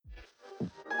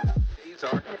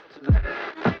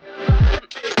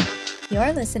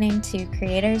You're listening to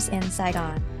Creators in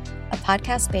Saigon, a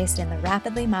podcast based in the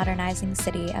rapidly modernizing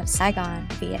city of Saigon,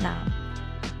 Vietnam.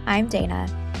 I'm Dana,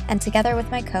 and together with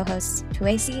my co-hosts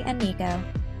Tuasi and Nico,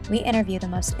 we interview the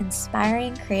most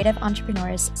inspiring creative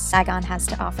entrepreneurs Saigon has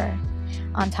to offer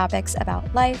on topics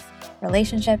about life,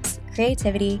 relationships,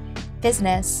 creativity,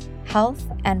 business, health,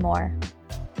 and more.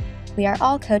 We are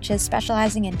all coaches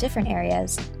specializing in different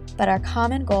areas, but our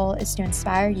common goal is to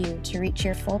inspire you to reach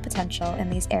your full potential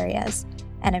in these areas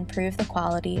and improve the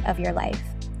quality of your life.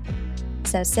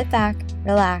 So sit back,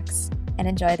 relax, and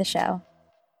enjoy the show.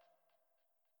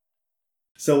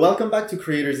 So welcome back to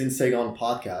Creators in Saigon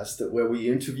podcast, where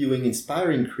we're interviewing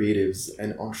inspiring creatives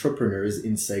and entrepreneurs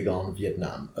in Saigon,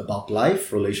 Vietnam about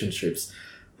life, relationships,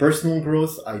 personal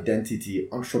growth, identity,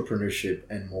 entrepreneurship,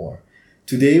 and more.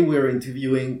 Today we're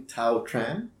interviewing Thao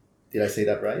Tran. Did I say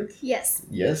that right? Yes.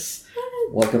 Yes.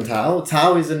 Welcome, Thao.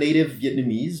 Thao is a native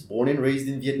Vietnamese, born and raised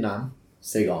in Vietnam,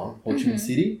 Saigon, Ho Chi Minh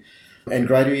City, and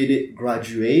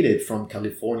graduated from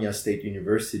California State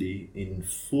University in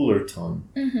Fullerton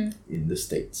in the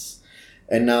States.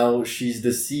 And now she's the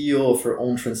CEO of her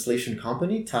own translation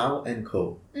company, Thao &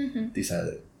 Co.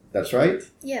 That's right?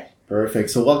 Yep. Perfect.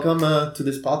 So welcome to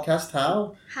this podcast,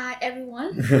 Thao. Hi,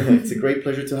 everyone. It's a great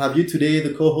pleasure to have you. Today,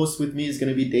 the co-host with me is going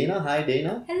to be Dana. Hi,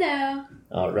 Dana. Hello.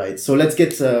 All right. So let's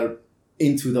get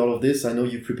into all of this. I know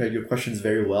you prepared your questions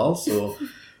very well, so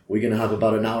we're going to have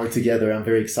about an hour together. I'm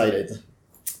very excited.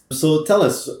 So tell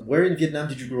us, where in Vietnam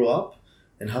did you grow up,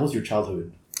 and how was your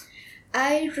childhood?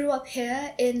 I grew up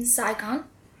here in Saigon.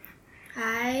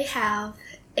 I have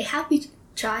a happy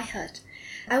childhood.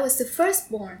 I was the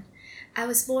firstborn. I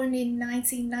was born in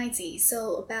 1990,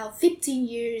 so about 15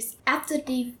 years after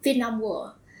the Vietnam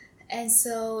War. And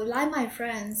so, like my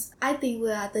friends, I think we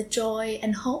are the joy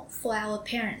and hope for our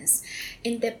parents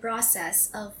in the process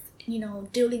of,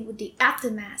 dealing with the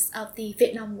aftermath of the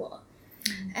Vietnam War.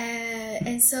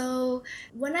 And so,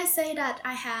 when I say that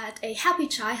I had a happy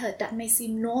childhood, that may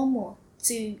seem normal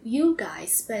to you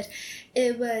guys, but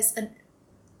it was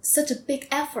such a big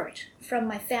effort from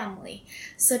my family,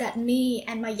 so that me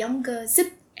and my younger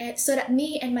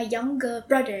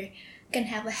brother can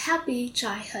have a happy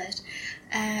childhood,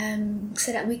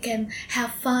 so that we can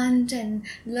have fun and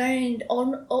learn.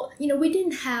 We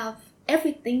didn't have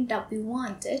everything that we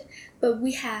wanted, but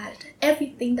we had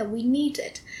everything that we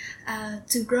needed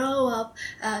to grow up,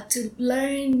 to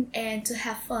learn, and to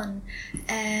have fun.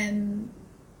 And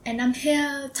I'm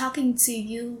here talking to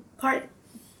you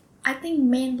I think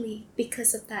mainly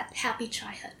because of that happy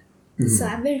childhood. So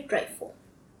I'm very grateful.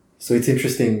 So it's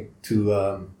interesting to,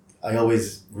 I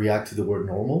always react to the word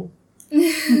normal.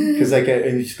 Because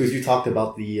you talked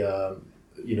about the,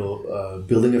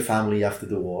 building a family after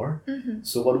the war.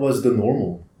 So what was the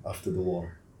normal after the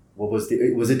war? What was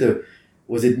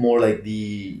was it more like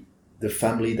the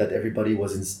family that everybody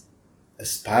was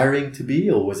aspiring to be,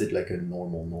 or was it like a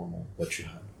normal what you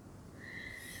had?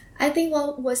 I think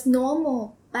what was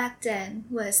normal back then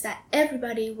was that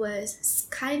everybody was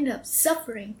kind of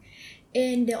suffering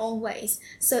in their own ways.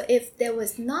 So if there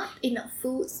was not enough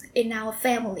food in our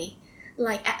family,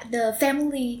 like the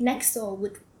family next door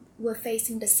were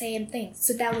facing the same thing.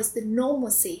 So that was the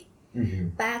normalcy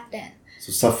back then.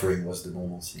 So suffering was the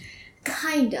normalcy.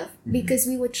 Kind of, because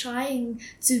we were trying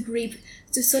to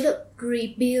sort of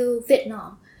rebuild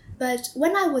Vietnam. But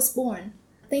when I was born,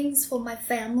 things for my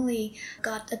family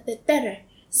got a bit better.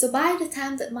 So by the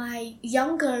time that my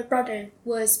younger brother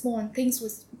was born, things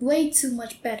was way too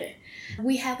much better.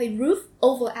 We have a roof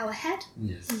over our head.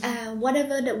 Yes.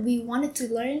 Whatever that we wanted to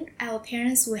learn, our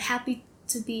parents were happy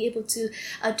to be able to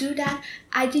do that.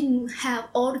 I didn't have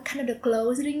all the kind of the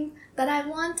clothing that I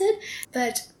wanted,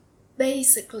 but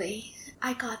basically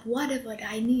I got whatever that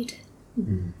I needed.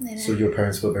 So your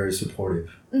parents were very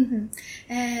supportive.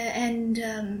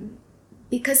 And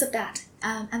because of that,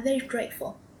 I'm very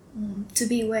grateful to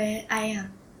be where I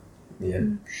am.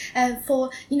 Yeah. For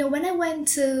when I went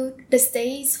to the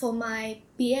States for my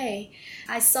BA,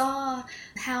 I saw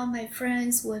how my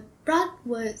friends were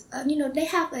they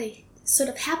have a sort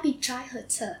of happy childhood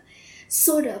too.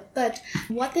 Sort of, but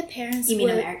what their parents You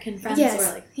mean American friends?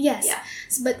 Yes, yes. Yeah.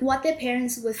 But what their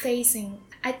parents were facing,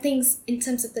 I think in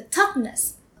terms of the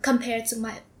toughness compared to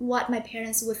what my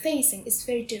parents were facing is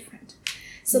very different.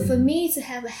 So for me to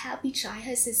have a happy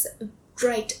childhood is a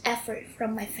great effort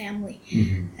from my family.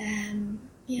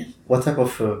 Yeah. What type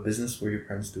of business were your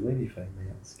parents doing, if I may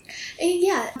ask?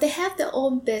 Yeah, they have their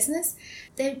own business.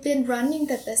 They've been running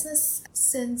the business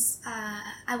since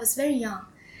I was very young.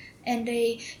 And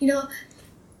they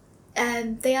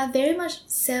are very much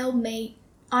self-made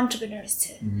entrepreneurs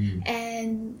too,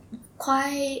 and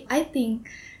quite, I think,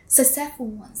 successful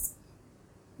ones.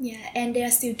 Yeah, and they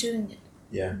are still doing it.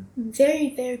 Yeah.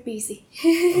 Very, very busy.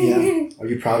 Yeah. Are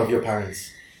you proud of your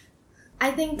parents?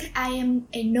 I think I am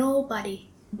a nobody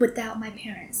without my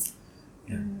parents.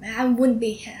 Yeah. I wouldn't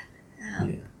be here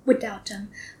without them,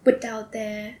 without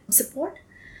their support,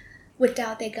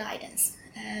 without their guidance.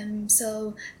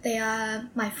 So they are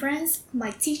my friends,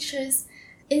 my teachers.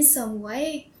 In some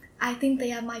way, I think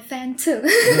they are my fan too.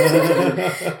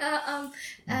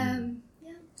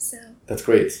 So that's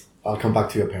great. I'll come back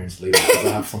to your parents later because I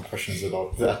have some questions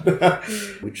about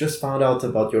that. We just found out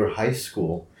about your high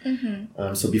school.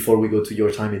 So before we go to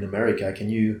your time in America, can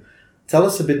you tell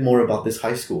us a bit more about this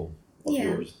high school of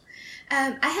yours?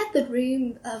 I had the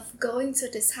dream of going to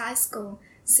this high school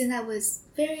since I was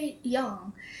very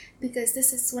young, because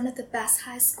this is one of the best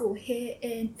high school here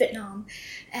in Vietnam.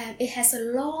 It has a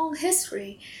long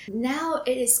history. Now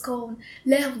it is called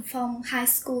Lê Hồng Phong High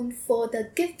School for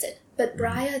the Gifted. But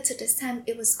prior to this time,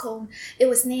 it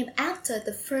was named after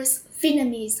the first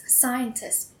Vietnamese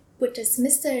scientist, which is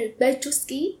Mr.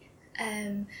 Petruski.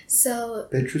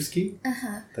 Petruski?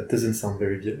 That doesn't sound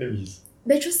very Vietnamese.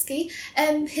 Petruski,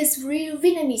 his real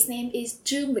Vietnamese name is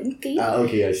Trương Vĩnh Ký.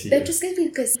 Okay, I see. Petruski,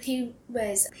 because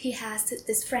he has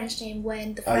this French name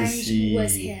when the French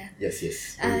was here. Yes.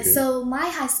 So my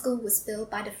high school was built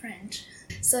by the French.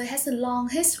 So it has a long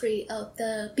history of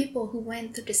the people who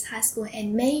went to this high school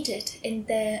and made it in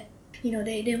their,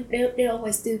 they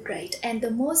always do great. And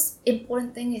the most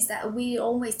important thing is that we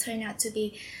always turn out to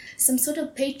be some sort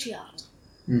of patriot.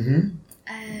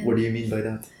 What do you mean by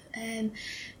that?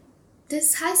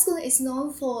 This high school is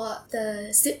known for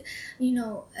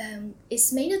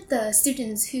it's made of the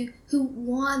students who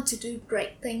want to do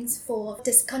great things for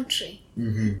this country.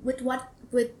 With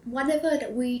whatever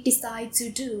that we decide to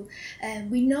do.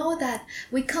 We know that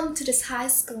we come to this high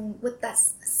school with that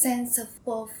sense of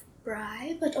both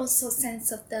pride, but also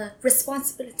sense of the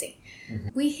responsibility.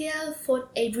 We're here for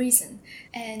a reason,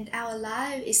 and our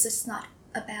life is just not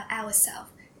about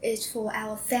ourselves. It's for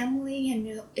our family,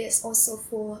 and it's also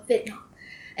for Vietnam.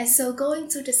 And so going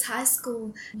to this high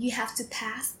school, you have to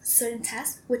pass certain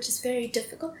tests, which is very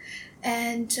difficult.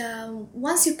 And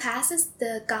once you pass it,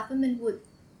 the government would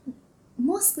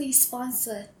mostly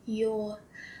sponsor your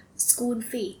school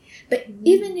fee. But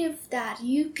even if that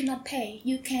you cannot pay,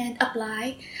 you can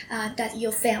apply that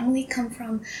your family come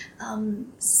from,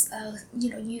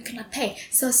 you cannot pay.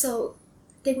 So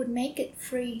they would make it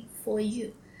free for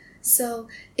you. So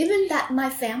even that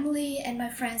my family and my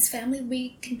friend's family,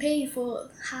 we can pay for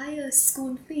higher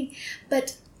school fee,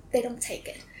 but they don't take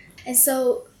it. And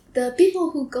so the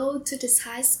people who go to this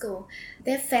high school,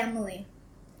 their family,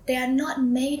 they are not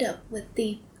made up with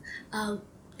the,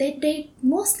 they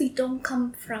mostly don't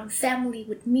come from family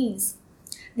with means.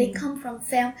 They come from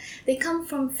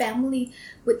family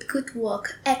with good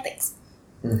work ethics.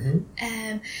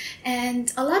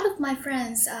 And a lot of my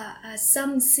friends,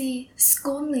 some see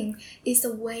schooling is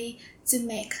a way to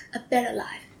make a better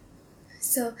life.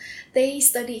 So they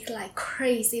study like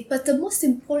crazy. But the most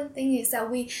important thing is that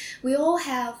we all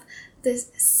have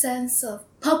this sense of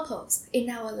purpose in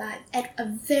our life at a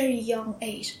very young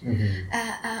age.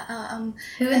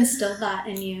 Who instilled that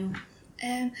in you?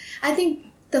 I think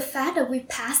the fact that we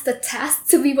passed the test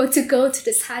to be able to go to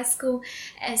this high school,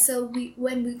 and so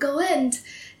when we go in,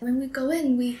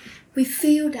 we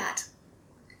feel that.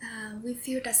 We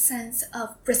feel that sense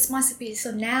of responsibility.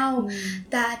 So now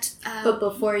that... but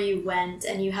before you went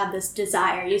and you had this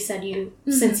desire, you said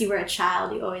since you were a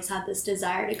child, you always had this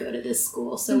desire to go to this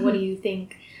school. So what do you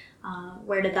think,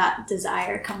 where did that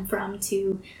desire come from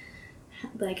to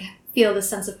feel the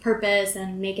sense of purpose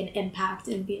and make an impact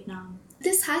in Vietnam?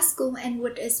 This high school and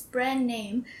with its brand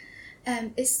name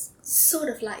is sort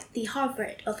of like the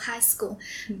Harvard of high school.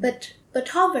 But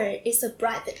Harvard is a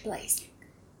private place.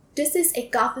 This is a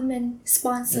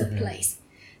government-sponsored place.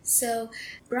 So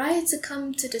prior to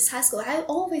come to this high school, I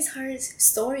always heard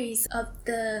stories of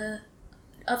the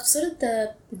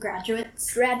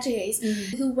graduates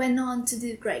who went on to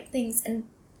do great things, and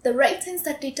the great things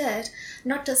that they did,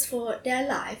 not just for their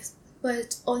lives,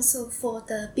 but also for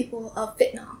the people of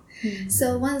Vietnam.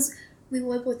 So once we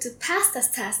were able to pass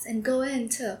that test and go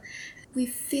into, we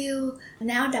feel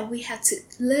now that we have to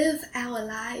live our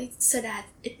lives so that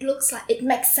it looks like it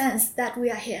makes sense that we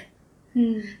are here.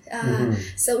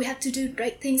 So we have to do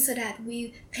great things so that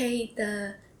we pay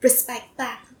the respect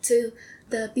back to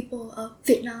the people of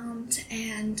Vietnam.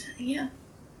 And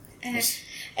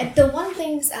the one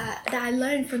thing that I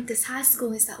learned from this high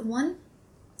school is that one,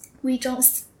 we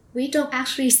don't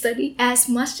actually study as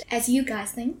much as you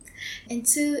guys think, and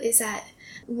two is that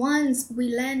once we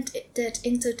landed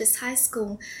into this high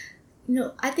school,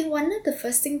 I think one of the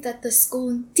first things that the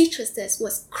school teaches us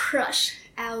was crushing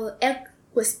our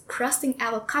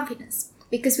confidence,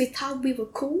 because we thought we were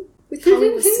cool, we thought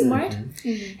we were smart.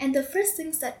 And the first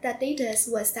things that they did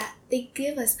was that they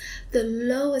gave us the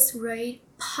lowest grade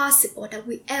possible that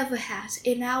we ever had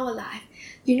in our life.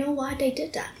 You know why they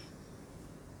did that?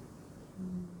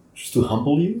 Just to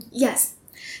humble you? Yes.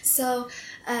 So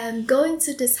going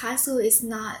to this high school is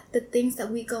not the things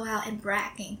that we go out and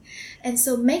bragging. And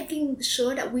so making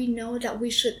sure that we know that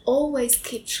we should always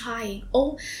keep trying.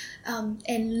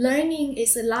 And learning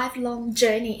is a lifelong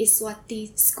journey is what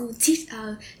these school teachers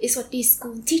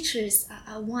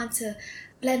want to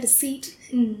plant the seed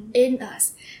in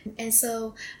us. And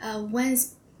so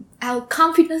once our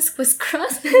confidence was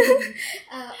crushed,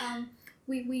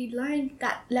 we learned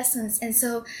that lessons. And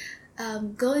so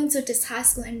going to this high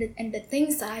school and the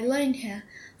things that I learned here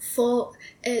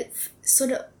it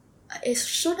sort of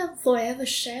forever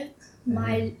shaped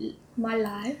my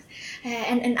life,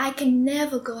 and I can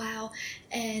never go out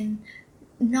and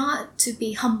not to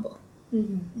be humble.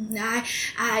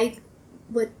 I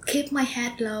would keep my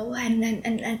head low,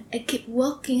 and I keep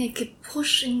working, I keep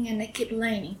pushing, and I keep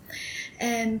learning.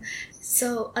 And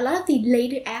so a lot of the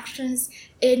later actions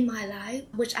in my life,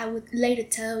 which I would later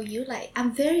tell you, like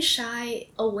I'm very shy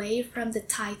away from the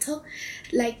title,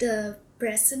 like the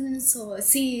president or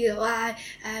CEO,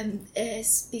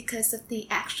 is because of the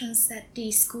actions that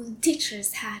the school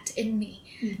teachers had in me.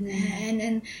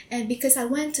 And because I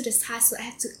went to this high school, I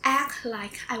had to act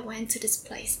like I went to this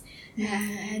place.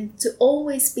 And to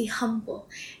always be humble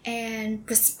and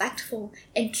respectful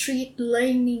and treat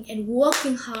learning and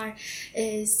working hard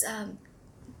is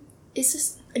it's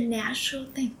just a natural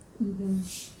thing.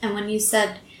 And when you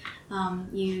said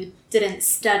you didn't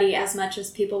study as much as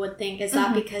people would think, is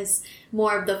that because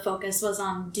more of the focus was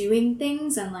on doing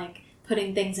things and like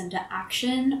putting things into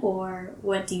action, or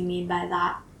what do you mean by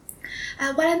that?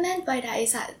 What I meant by that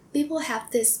is that people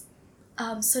have this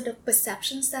sort of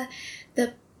perceptions that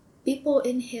the people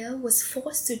in here was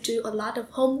forced to do a lot of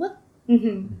homework,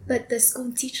 but the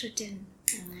school teacher didn't.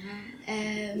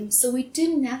 So we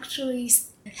didn't actually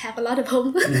have a lot of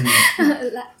homework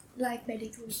like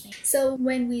medical things. So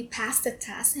when we passed the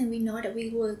test and we know that we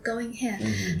were going here,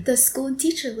 the school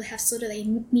teacher would have sort of a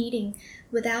meeting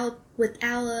with our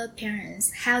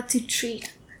parents, how to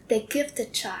treat the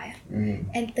gifted child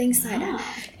and things like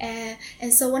that.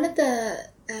 And so one of the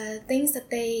things that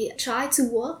they try to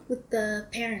work with the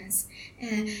parents,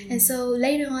 and so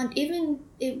later on, even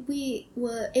if we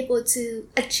were able to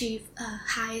achieve a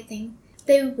higher thing,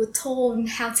 they were told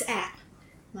how to act.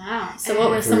 Wow. So what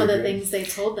were some of the things they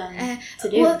told them to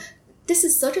do? Well, this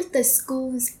is sort of the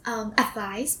school's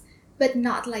advice, but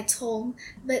not like told.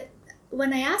 But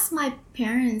when I asked my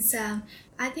parents,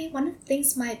 I think one of the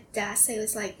things my dad said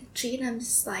was like, treat them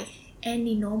just like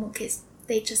any normal kids.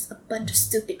 They're just a bunch of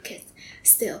stupid kids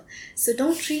still. So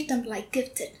don't treat them like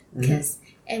gifted kids.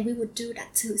 And we would do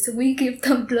that too. So we give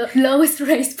them the lowest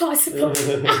grades possible.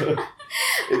 Do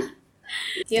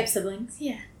you have siblings?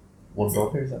 Yeah. One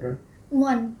brother, is that right?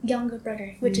 One younger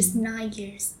brother, which is 9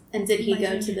 years. And did he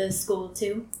go to the school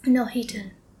too? No, he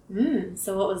didn't.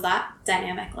 So what was that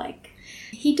dynamic like?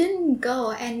 He didn't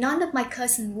go, and none of my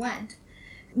cousins went.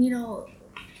 A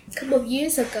couple of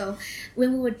years ago,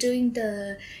 when we were doing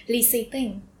the lycée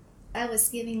thing, I was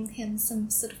giving him some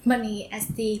sort of money as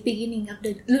the beginning of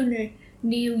the Lunar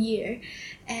New Year.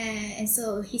 And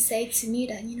so he said to me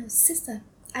that, sister,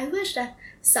 I wish that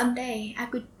someday I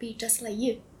could be just like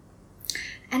you.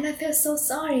 And I felt so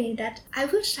sorry that I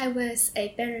wish I was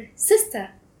a better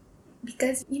sister.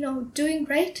 Because, doing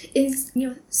great is,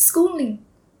 schooling.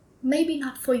 Maybe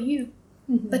not for you,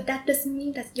 but that doesn't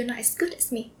mean that you're not as good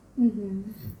as me.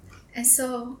 And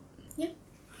so, yeah.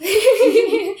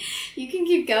 You can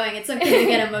keep going. It's okay to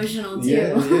get emotional too.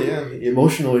 Yeah.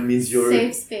 Emotional, it means you're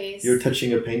safe space. You're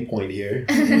touching a pain point here,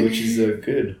 which is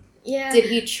good. Yeah. Did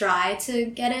he try to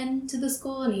get into the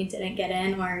school and he didn't get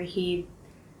in, or he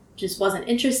just wasn't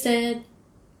interested?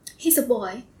 He's a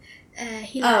boy.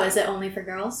 Is it only for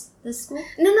girls, this school?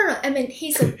 No. I mean,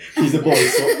 he's a boy,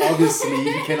 so obviously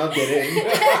he cannot get in.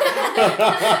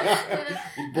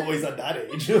 Boys at that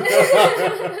age.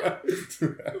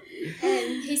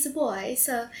 And he's a boy,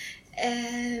 so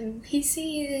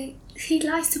he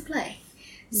likes to play.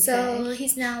 Okay. So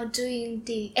he's now doing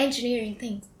the engineering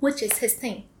thing, which is his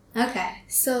thing. Okay.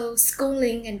 So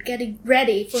schooling and getting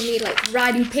ready for me, like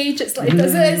writing pages like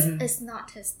this, is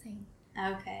not his thing.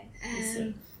 Okay.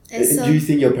 And so, do you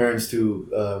think your parents too?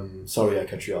 Sorry, I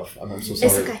cut you off. I'm so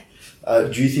sorry. It's okay.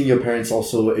 Do you think your parents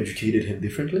also educated him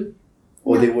differently?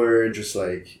 Or No. they were just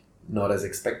like not as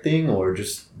expecting, or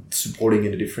just supporting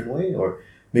in a different way? Or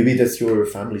maybe that's your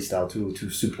family style too, to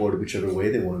support whichever way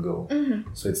they want to go.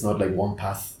 So it's not like one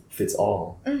path fits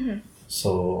all.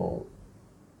 So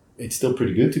it's still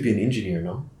pretty good to be an engineer,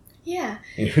 no? Yeah.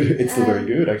 It's still very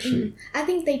good, actually. I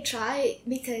think they try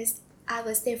because I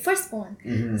was their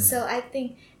firstborn. So I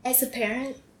think as a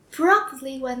parent,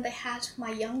 probably when they had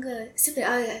my younger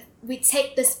sibling, we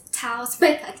take this child's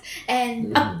method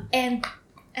and up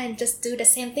and just do the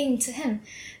same thing to him.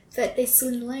 But they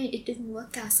soon learned it didn't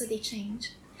work out, so they changed.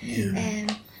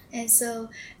 And so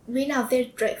we now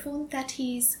very grateful that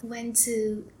he's went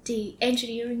to the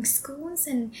engineering schools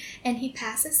and he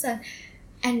passes.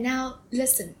 And now,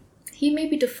 listen, he may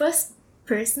be the first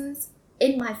person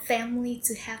in my family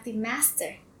to have the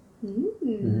master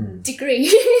degree.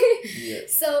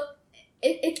 So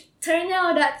it turned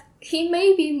out that he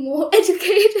may be more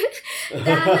educated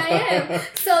than I am.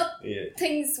 So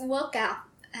things work out.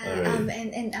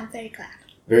 And I'm very glad.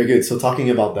 Very good. So talking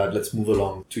about that, let's move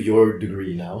along to your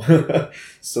degree now.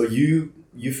 So you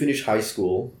finished high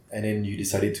school and then you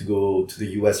decided to go to the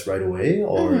US right away,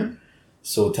 or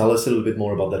so tell us a little bit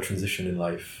more about that transition in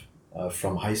life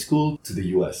from high school to the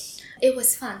US. It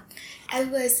was fun. I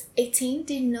was 18,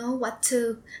 didn't know what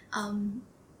to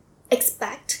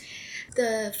expect.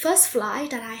 The first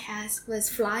flight that I had was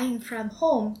flying from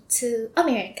home to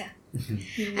America.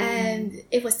 And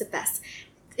it was the best.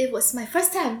 It was my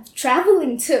first time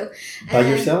traveling too. By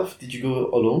yourself? Did you go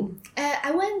alone?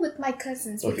 I went with my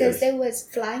cousins because they was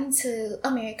flying to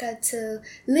America to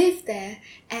live there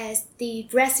as the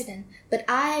resident. But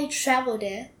I traveled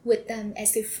there with them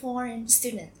as a foreign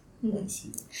student.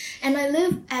 And I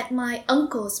lived at my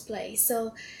uncle's place.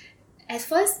 So at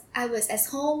first I was at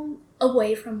home,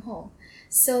 away from home.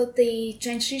 So the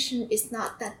transition is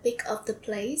not that big of the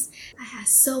place. I had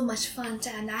so much fun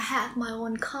and I had my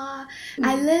own car.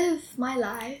 I lived my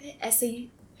life as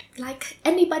like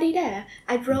anybody there.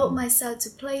 I drove myself to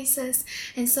places,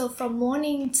 and so from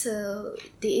morning to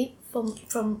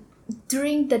from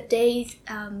during the day,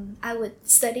 I would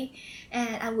study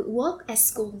and I would work at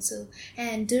school too.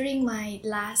 And during my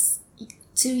last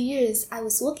 2 years, I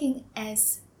was working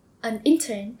as an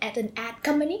intern at an ad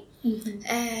company.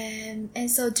 And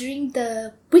so during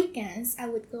the weekends, I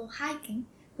would go hiking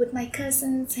with my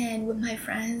cousins and with my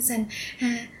friends, and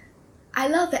I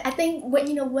love it. I think when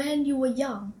you were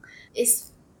young,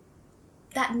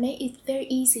 that made it very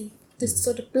easy to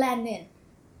sort of blend in.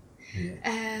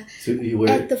 So you were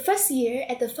at the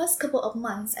first couple of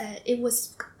months, it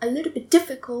was a little bit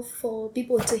difficult for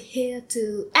people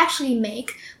to actually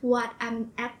make what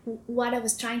I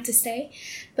was trying to say.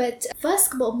 But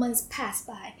first couple of months passed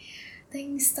by,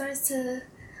 things started to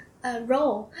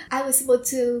roll. I was able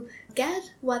to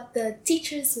get what the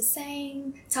teachers were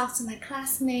saying, talk to my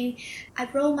classmates. I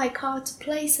rode my car to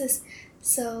places,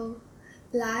 so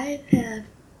life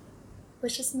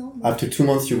was just normal. After 2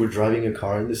 months, you were driving a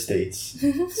car in the States,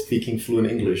 speaking fluent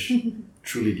English.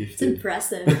 Truly gifted. It's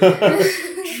impressive.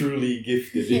 Truly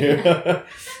gifted. Yeah.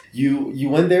 You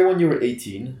went there when you were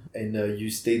 18, and you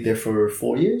stayed there for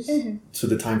 4 years. So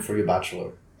the time for your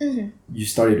bachelor. You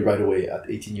started right away at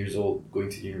 18 years old, going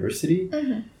to university.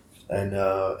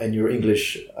 And your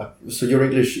English. So your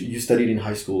English, you studied in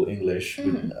high school English,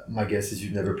 but my guess is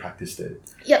you never practiced it.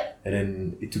 Yep. And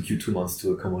then it took you 2 months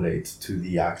to accommodate to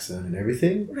the accent and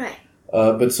everything. Right.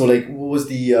 But so like,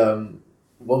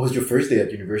 what was your first day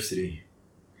at university?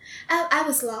 I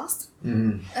was lost.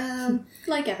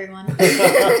 Like everyone.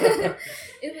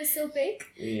 It was so big.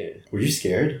 Yeah. Were you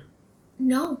scared?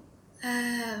 No.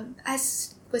 I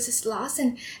was just lost,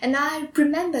 and I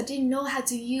remember didn't know how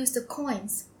to use the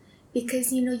coins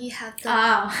because you have the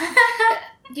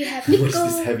you have What's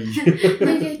this heavy?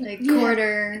 Like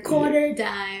quarter,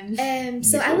 dime.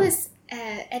 So I was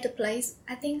at the place,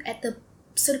 I think at the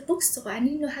sort of bookstore. I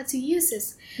didn't know how to use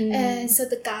this, and so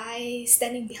the guy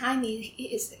standing behind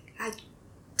me, I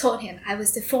told him I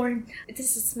was the foreign.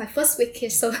 This is my first week here,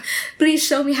 so please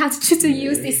show me how to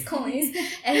use these coins.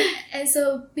 And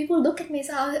so people look at me and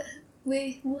say,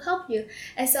 we will help you.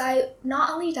 And so I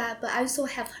not only that, but I also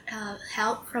have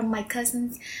help from my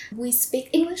cousins. We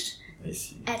speak English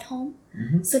at home,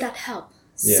 so that helped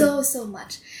so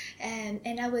much.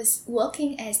 And I was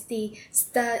working as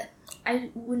I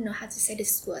wouldn't know how to say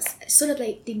this was sort of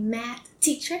like the math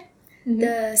teacher,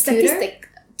 the statistic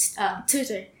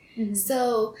tutor.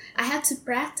 So I had to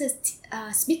practice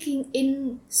speaking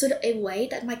in sort of a way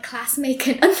that my classmate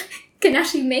can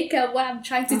actually make out what I'm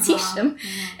trying to teach them.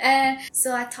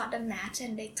 So I taught them that,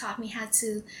 and they taught me how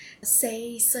to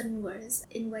say certain words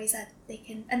in ways that they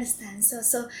can understand.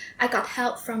 So I got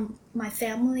help from my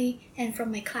family and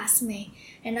from my classmate,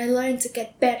 and I learned to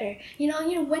get better.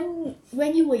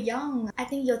 When you were young, I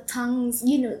think your tongues,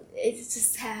 it's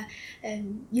just how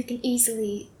you can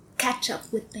easily catch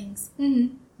up with things.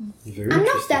 I'm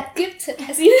not that gifted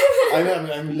as you. I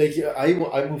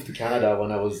moved to Canada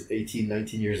when I was 18,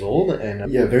 19 years old,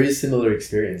 and very similar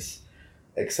experience,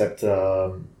 except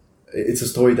it's a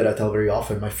story that I tell very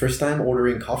often. My first time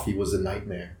ordering coffee was a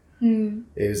nightmare.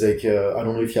 It was like, I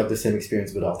don't know if you have the same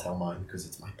experience, but I'll tell mine because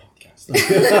it's my podcast.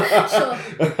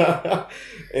 Sure.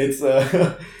 It's,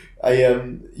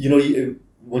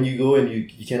 when you go and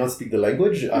you cannot speak the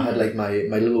language, I had like my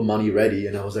little money ready,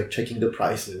 and I was like checking the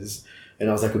prices. And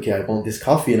I was like, okay, I want this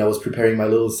coffee. And I was preparing my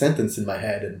little sentence in my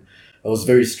head. And I was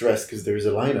very stressed because there is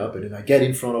a lineup. And then I get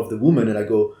in front of the woman and I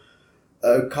go,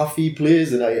 coffee,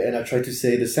 please. And I try to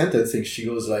say the sentence. And she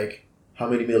goes like, how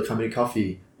many milk, how many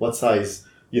coffee, what size?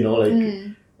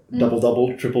 Double,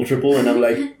 triple. And I'm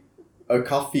like, a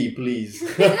coffee, please.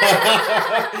 And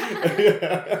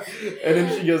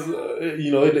then she goes,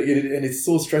 and it's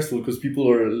so stressful because people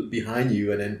are behind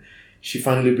you. And then she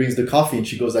finally brings the coffee and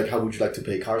she goes like, how would you like to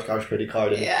pay? Cash, credit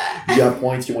card. And do you have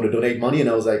points? You want to donate money? And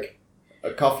I was like,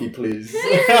 a coffee, please. And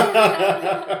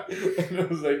I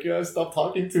was like, stop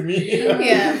talking to me.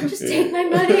 Just take my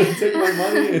money. Take my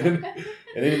money.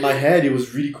 And then in my head, it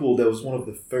was really cool. That was one of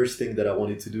the first things that I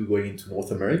wanted to do going into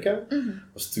North America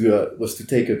was to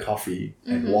take a coffee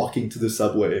and walking to the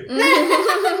subway.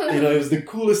 It was the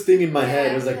coolest thing in my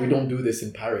head. It was like, we don't do this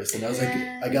in Paris. And I was like,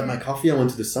 I got my coffee, I went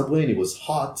to the subway and it was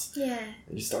hot. And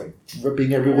it started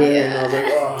dripping everywhere. And I was like,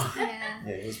 oh.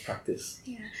 It was practice.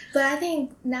 But I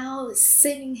think now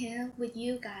sitting here with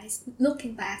you guys,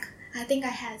 looking back, I think I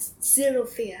had zero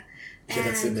fear. Yeah,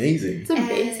 that's amazing. It's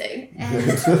amazing. And I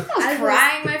was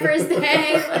crying my first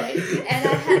day.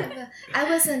 And I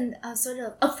wasn't sort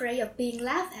of afraid of being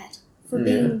laughed at for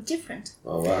being different.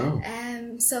 Oh, wow.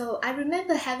 So I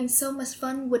remember having so much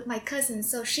fun with my cousin.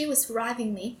 So she was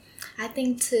driving me, I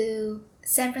think, to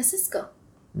San Francisco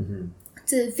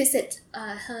to visit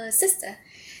her sister.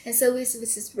 And so we was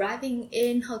just driving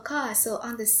in her car. So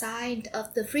on the side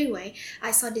of the freeway,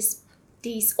 I saw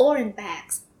these orange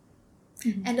bags.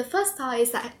 And the first thought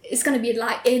is that it's going to be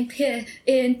like in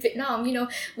Vietnam,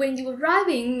 when you were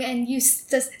driving and you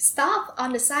just stop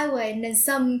on the sideway and then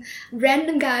some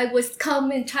random guy was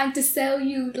coming trying to sell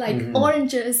you like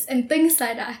oranges and things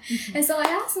like that. And so I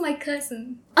asked my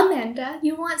cousin, Amanda,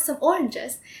 you want some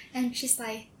oranges? And she's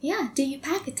like, yeah, do you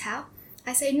pack it out?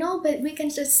 I say, no, but we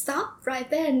can just stop right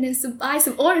there and then buy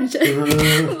some oranges.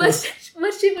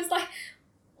 But she was like,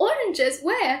 oranges,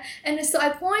 where? And so I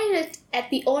pointed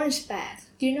at the orange bag.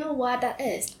 Do you know what that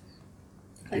is?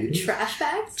 Like trash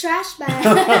bags? Trash bag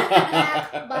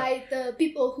packed by the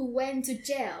people who went to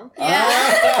jail. And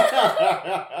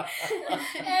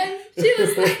she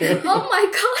was like, oh my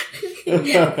God.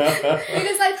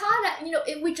 Because I thought that,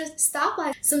 if we just stop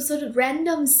by, some sort of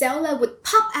random seller would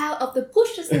pop out of the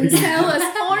bushes and sell us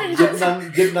oranges.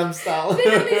 Vietnam style.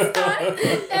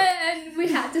 And we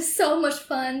had just so much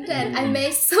fun, and I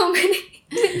made so many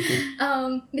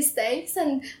mistakes,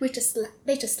 and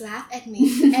they just laugh at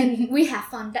me, and we have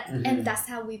fun. And that's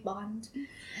how we bond.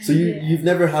 So you've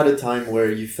never had a time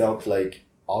where you felt like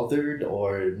othered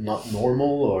or not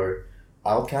normal or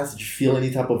outcast? Did you feel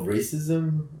any type of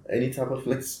racism? Any type of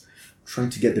trying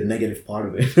to get the negative part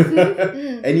of it?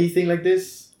 Anything like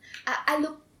this? I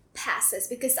look past this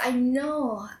because I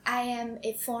know I am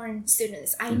a foreign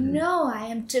student. I know I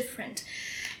am different,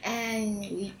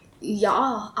 and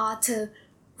y'all ought to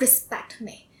respect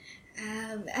me.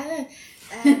 Bow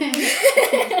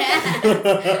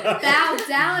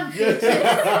down, bitches.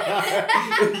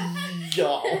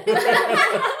 Y'all.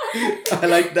 I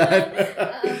like that.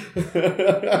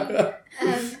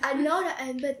 I know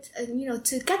that, but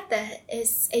to get there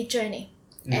is a journey.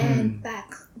 And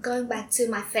going back to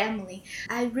my family,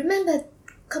 I remember a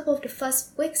couple of the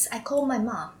first weeks I called my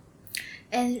mom,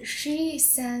 and she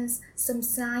sensed some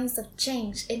signs of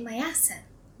change in my accent.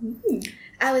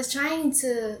 I was trying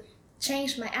to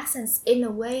change my accents in a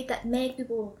way that made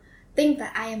people think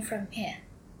that I am from here.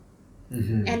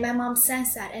 And my mom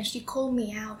sensed that, and she called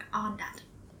me out on that.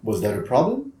 Was that a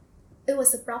problem? It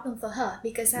was a problem for her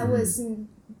because I wasn't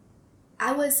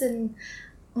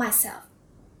myself.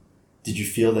 Did you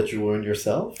feel that you weren't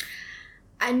yourself?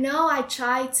 I know I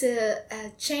tried to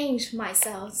change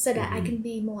myself so that I can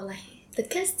be more like the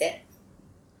kids did.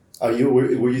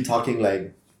 Were you talking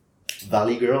like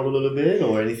Valley girl a little bit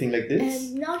or anything like this?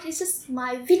 And no, it's just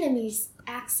my Vietnamese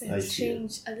I accent see.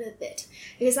 changed a little bit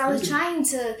because I was trying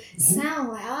to sound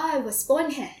like I was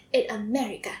born here in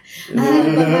America, but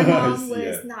my mom I see,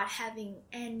 was yeah. not having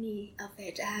any of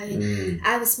it. Mm.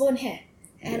 I was born here,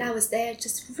 and I was there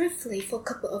just briefly for a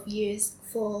couple of years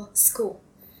for school,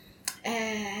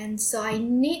 and so I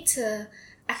need to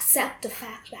accept the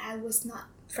fact that I was not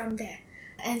from there.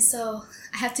 And so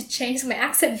I have to change my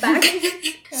accent back.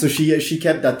 So she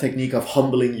kept that technique of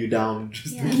humbling you down.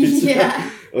 Just in Yeah. case.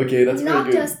 Yeah. Okay, that's Not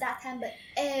very good. just that time, but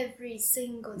every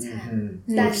single time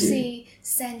Mhm. that Okay. she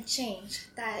sent change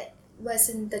that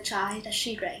wasn't the child that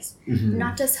she raised. Mhm.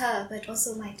 Not just her, but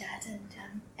also my dad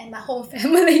and my whole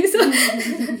family. So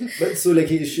But so like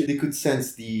they could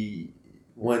sense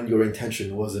when your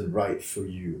intention wasn't right for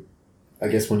you. I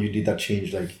guess when you did that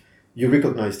change, like you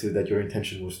recognized too that your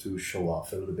intention was to show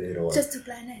off a little bit, or just to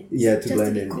blend in. yeah, to just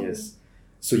blend be in. cool. Yes.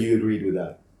 So you agreed with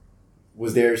that.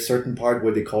 Was there a certain part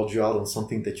where they called you out on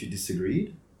something that you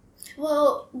disagreed?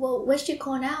 Well, when she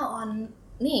called out on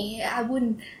me, I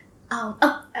wouldn't.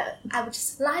 I would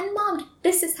just lie, Mom,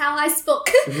 this is how I spoke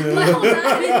my whole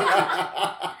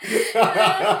life.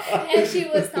 And she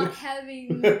was not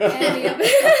having any of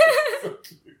it.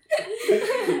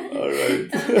 All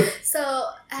right. So,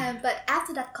 but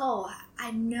after that call,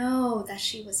 I know that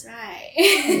she was right.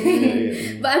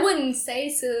 yeah. But I wouldn't say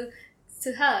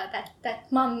to her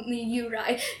that Mom, you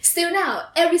right. Still now,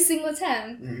 every single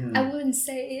time, Mhm. I wouldn't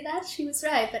say that she was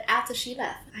right. But after she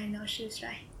left, I know she was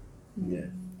right. Yeah.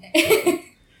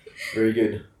 Very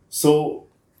good. So,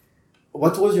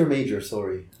 what was your major?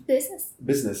 Sorry. Business.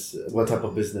 Business. What type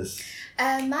of business?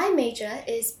 My major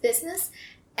is business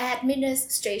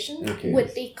administration Okay.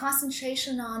 with the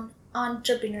concentration on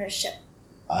entrepreneurship.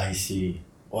 I see.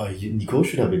 Why, Nicole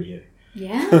should have been here.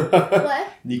 Yeah. What?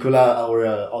 Nicolas, our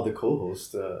other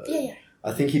co-host, Yeah.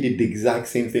 I think he did the exact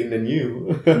same thing than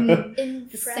you. In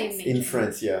The France. same In major.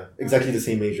 France, yeah. Exactly the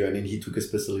same major. And then he took a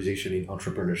specialization in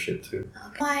entrepreneurship too.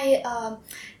 My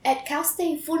at Cal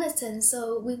State Fullerton,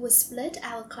 so we would split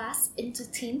our class into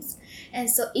teams, and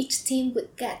so each team would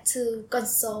get to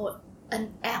consult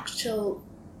an actual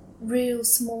real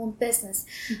small business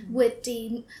with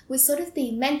sort of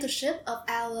the mentorship of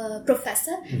our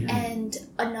professor and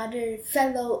another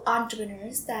fellow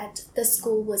entrepreneurs that the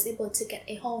school was able to get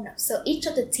a hold of. So each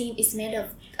of the team is made of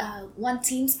one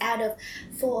teams out of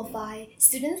 4 or 5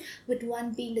 students, with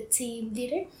one being the team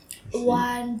leader,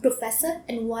 one professor,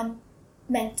 and one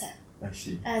mentor. I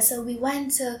see. So we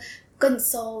went to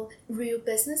consult real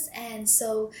business, and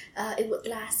so it would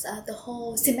last the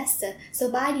whole semester. So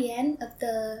by the end of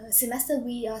the semester,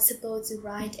 we are supposed to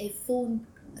write a full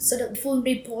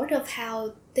report of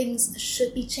how things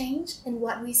should be changed and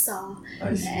what we saw,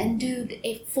 I see. and do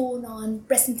a full-on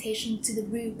presentation to the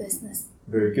real business.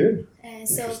 Very good. And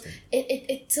so Interesting.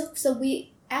 it took, so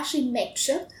we actually make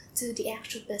trip to the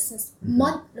actual business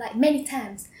Mhm. many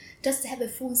times, just to have a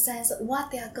full sense of what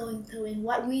they are going through and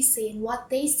what we see and what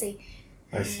they see.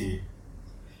 I see.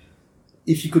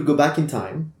 If you could go back in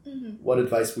time, Mhm. what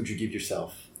advice would you give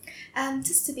yourself?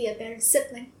 Just to be a better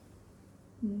sibling.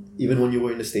 Even when you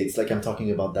were in the States, like I'm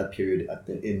talking about that period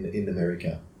in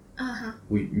America. Uh-huh.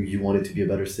 You wanted to be a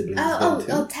better sibling then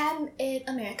too? Time in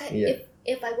America. Yeah.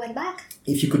 If I went back.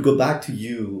 If you could go back to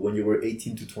you when you were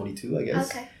 18 to 22, I guess,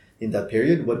 Okay. in that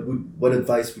period, what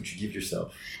advice would you give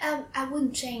yourself? I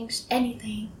wouldn't change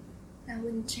anything.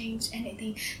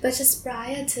 But just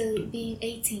prior to being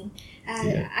 18,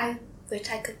 Yeah. I wish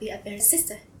I could be a better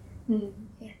sister.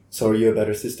 So are you a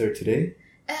better sister today?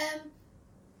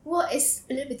 Well, it's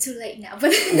a little bit too late now,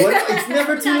 but What? It's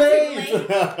never too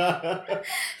Not too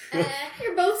late.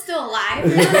 You're both still alive.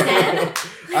 You're not dead.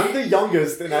 I'm the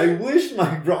youngest, and I wish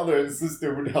my brother and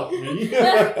sister would help me.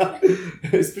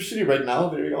 Especially right now,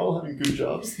 they're all having good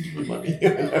jobs, good money.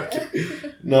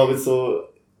 No, but so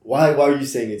why are you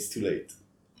saying it's too late?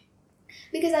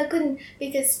 because I couldn't,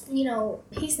 because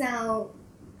he's now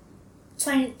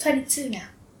 22 now,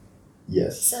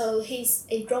 Yes. so he's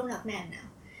a grown-up man now.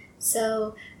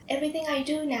 So everything I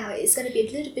do now is going to be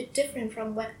a little bit different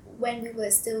from when we were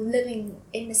still living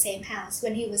in the same house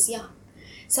when he was young,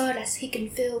 so that he can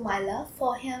feel my love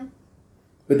for him.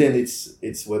 But then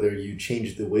it's whether you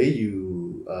change the way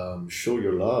you show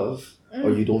your love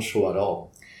or you don't show at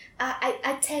all.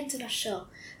 I tend to not show,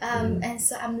 and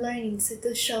so I'm learning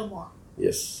to show more.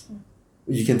 Yes.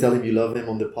 You can tell him you love him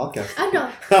on the podcast. Oh no!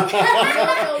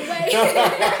 No way!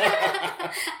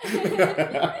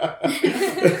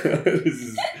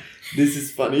 This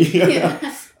is funny. Yeah.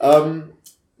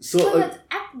 So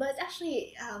But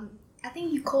actually, I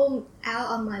think you called out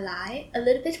on my lie a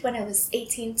little bit when I was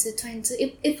 18 to 22.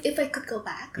 If I could go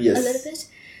back a little bit,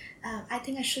 I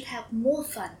think I should have more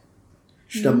fun.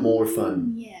 Should have more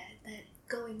fun. Yeah, that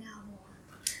going out more.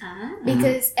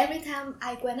 Because every time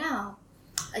I went out,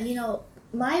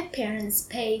 my parents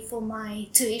pay for my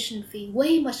tuition fee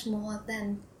way much more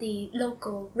than the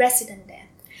local resident there.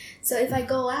 So if I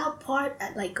go out to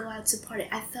party,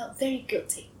 I felt very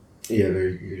guilty. Yeah,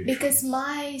 very, very because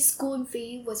my school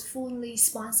fee was fully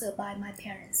sponsored by my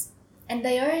parents, and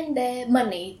they earn their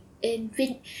money in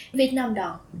Vietnam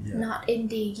dong, not in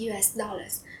the US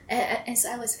dollars. And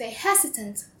so I was very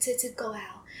hesitant to go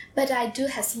out. But I do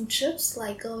have some trips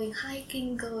like going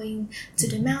hiking, going to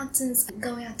the mountains,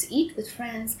 going out to eat with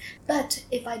friends. But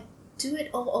if I do it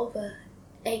all over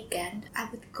again, I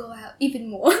would go out even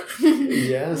more.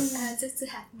 Yes. Just to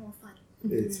have more fun.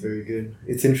 It's very good.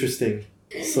 It's interesting.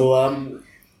 So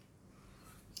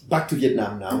back to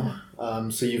Vietnam now.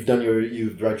 So you've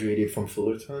graduated from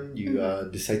Fullerton. You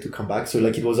decide to come back. So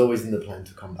like it was always in the plan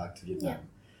to come back to Vietnam. Yeah.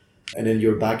 And then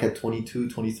you're back at 22,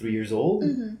 23 years old.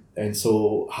 Mm-hmm. And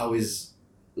so how is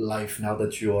life now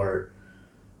that you are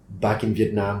back in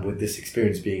Vietnam with this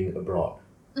experience being abroad?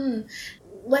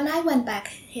 When I went back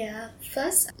here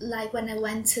first, like when I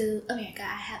went to America,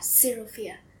 I had zero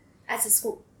fear. I just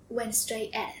went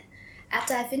straight at it.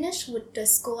 After I finished with the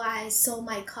school, I sold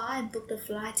my car and booked a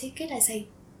flight ticket. I say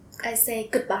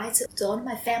goodbye to all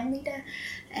my family there,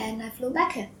 and I flew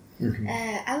back here. Mm-hmm.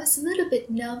 I was a little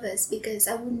bit nervous because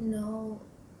I wouldn't know,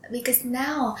 because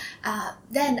now,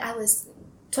 then I was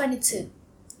 22.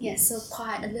 Yes, so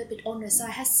quite a little bit older. So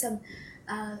I had some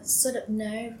sort of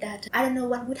nerve that I don't know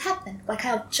what would happen, what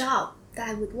kind of job that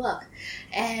I would work.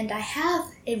 And I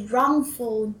have a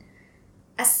wrongful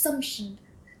assumption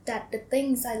that the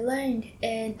things I learned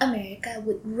in America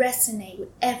would resonate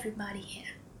with everybody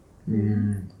here.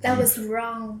 Mm. That was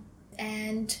wrong.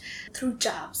 And through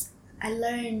jobs, I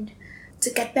learned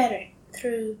to get better.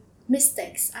 Through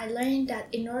mistakes, I learned that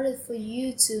in order for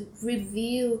you to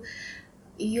review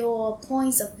your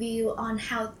points of view on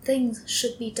how things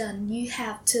should be done, you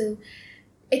have to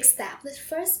establish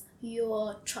first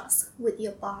your trust with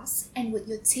your boss and with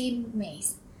your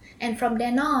teammates. And from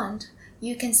then on,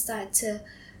 you can start to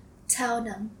tell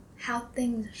them how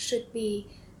things should be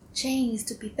changed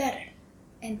to be better,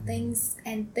 and things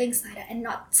like that, and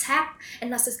not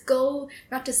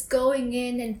just going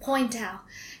in and point out.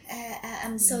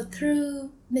 So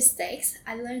through mistakes,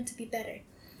 I learned to be better,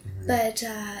 but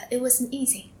it wasn't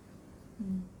easy.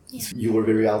 Yeah. You were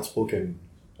very outspoken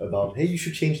about, hey, you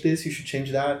should change this, you should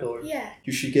change that, or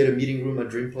you should get a meeting room at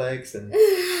Dreamplex, and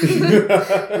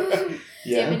Do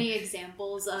you have any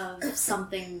examples of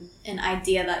an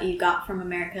idea that you got from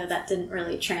America that didn't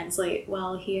really translate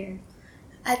well here?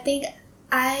 I think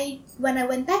when I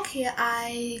went back here,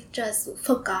 I just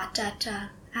forgot that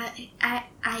I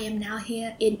am now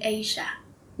here in Asia,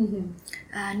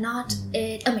 not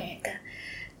in America.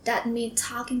 That means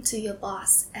talking to your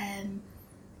boss. And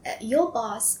your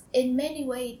boss, in many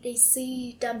ways, they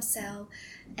see themselves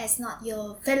as not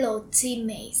your fellow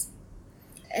teammates.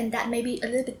 And that may be a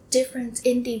little bit different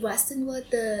in the Western world.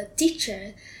 The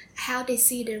teacher, how they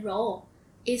see their role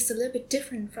is a little bit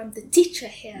different from the teacher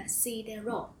here see their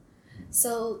role.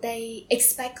 So they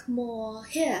expect more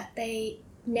here. They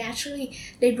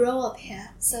grow up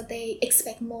here, so they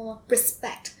expect more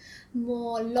respect,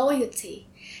 more loyalty.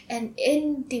 And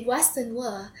in the Western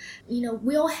world,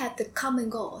 we all have the common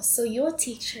goal. So your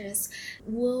teachers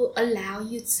will allow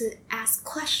you to ask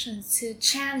questions, to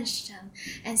challenge them.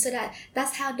 And so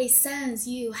that's how they sense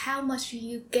you, how much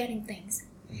you getting things.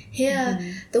 Here,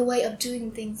 the way of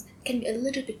doing things can be a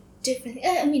little bit different.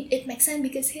 I mean, it makes sense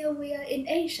because here we are in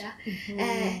Asia.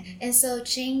 And so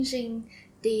changing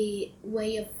the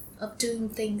way of doing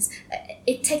things,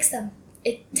 it takes time.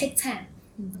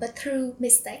 But through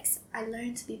mistakes, I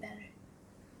learned to be better.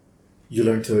 You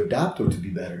learned to adapt or to be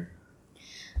better?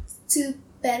 To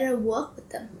better work with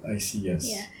them. I see, yes.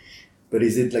 Yeah. But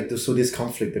is it like this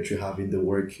conflict that you have in the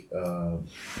work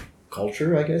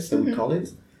culture, I guess I would call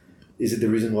it? Is it the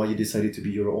reason why you decided to be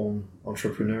your own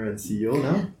entrepreneur and CEO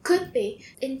now? Could be.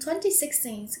 In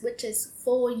 2016, which is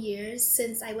 4 years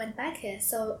since I went back here,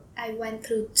 so I went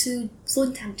through 2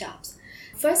 full-time jobs.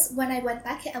 First, when I went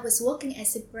back here, I was working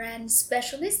as a brand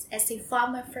specialist at a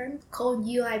pharma firm called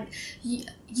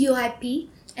UIP.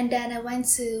 And then I went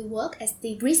to work as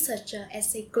the researcher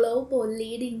at a global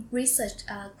leading research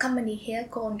company here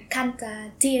called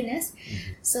Kanta TNS.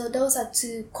 So those are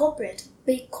 2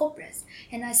 big corporates.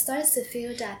 And I started to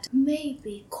feel that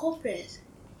maybe corporate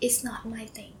is not my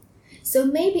thing. So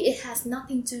maybe it has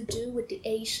nothing to do with the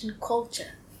Asian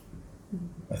culture.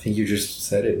 I think you just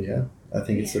said it. Yeah, I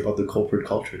think it's about the corporate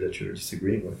culture that you're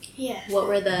disagreeing with. Yeah. What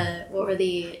were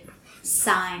the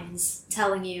signs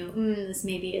telling you this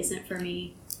maybe isn't for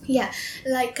me? Yeah,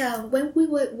 like when we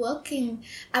were working,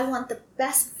 I want the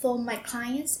best for my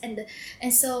clients, and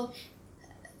so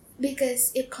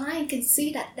because if client can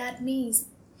see that, that means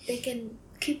they can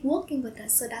keep working with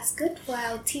us, so that's good for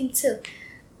our team too.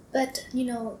 But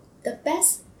the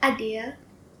best idea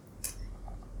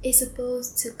is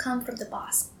supposed to come from the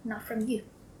boss, not from you,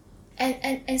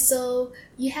 and so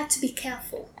you have to be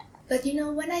careful. But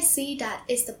when I see that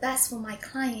it's the best for my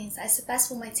clients, it's the best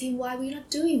for my team, why are we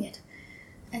not doing it?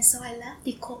 And so I left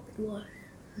the corporate world.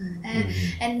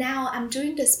 And now I'm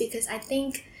doing this because I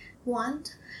think, one,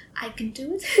 I can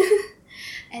do it.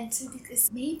 And two,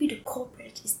 because maybe the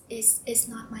corporate is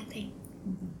not my thing.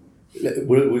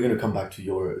 We're going to come back to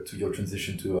your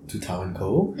transition to Tao &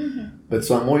 Co. But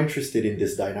so I'm more interested in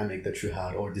this dynamic that you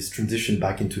had, or this transition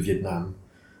back into Vietnam,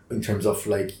 in terms of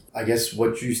like, I guess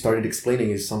what you started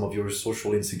explaining is some of your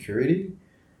social insecurity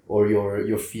or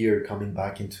your fear coming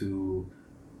back into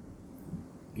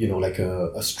like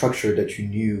a structure that you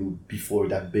knew before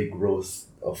that big growth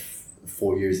of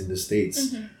 4 years in the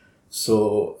States.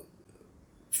 So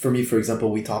for me, for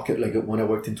example, we talk like when I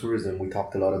worked in tourism, we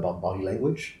talked a lot about body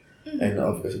language.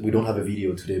 And we don't have a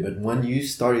video today, but when you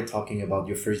started talking about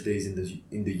your first days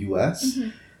in the US,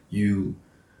 you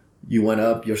went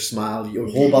up, your smile, your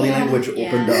whole body language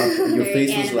opened up, your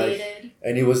face was like,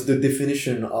 and it was the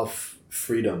definition of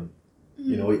freedom.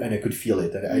 And I could feel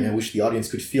it, and I wish the audience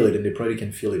could feel it, and they probably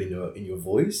can feel it in your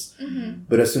voice.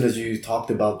 But as soon as you talked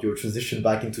about your transition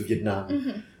back into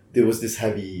Vietnam, there was this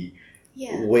heavy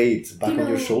weight back on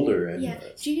your shoulder. And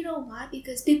do you know why?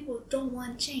 Because people don't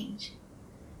want change.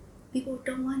 People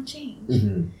don't want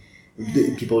change.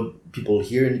 People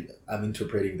here, I'm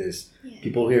interpreting this.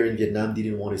 People here in Vietnam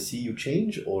didn't want to see you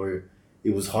change, or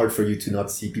it was hard for you to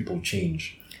not see people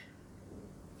change.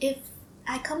 If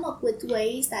I come up with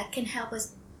ways that can help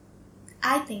us,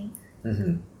 I think,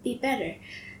 be better.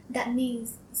 That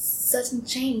means certain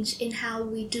change in how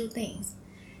we do things.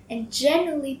 And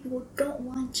generally, people don't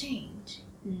want change.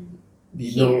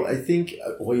 I think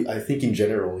in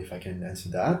general, if I can answer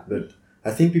that, but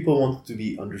I think people want to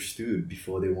be understood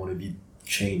before they want to be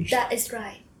changed. That is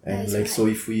right. And so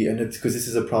if we, and it's because this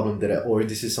is a problem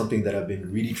this is something that I've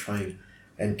been really trying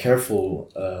and careful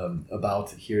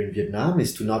about here in Vietnam,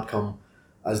 is to not come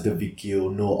as the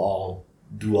Vikkyo, know all,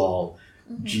 do all,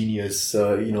 genius,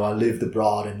 I lived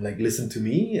abroad and like listen to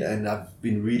me. And I've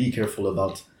been really careful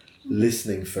about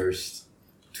listening first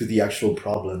to the actual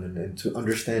problem and to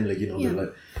understand like,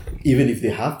 even if they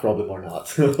have problem or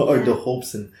not, or the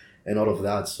hopes and all of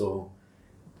that. So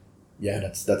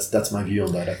that's my view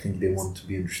on that. I think they want to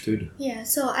be understood. Yeah,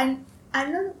 so I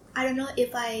don't know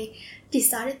if I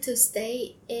decided to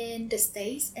stay in the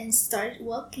States and start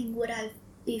working, would I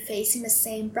be facing the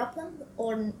same problem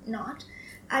or not?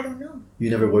 I don't know. You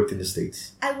never worked in the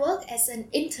States? I worked as an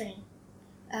intern.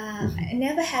 I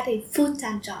never had a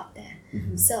full-time job there.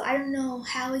 So I don't know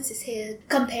how it is here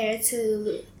compared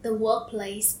to the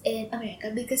workplace in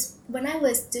America, because when I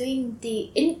was doing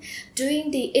the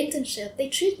internship, they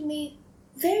treated me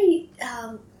very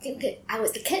I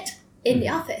was the kid in the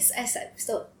office,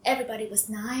 so everybody was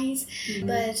nice.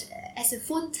 But as a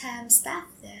full-time staff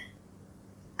there,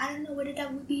 I don't know whether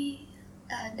that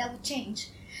would change.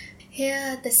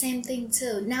 Here, the same thing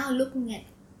too. Now looking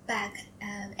back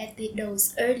at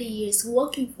those early years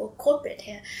working for corporate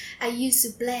here, I used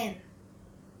to blame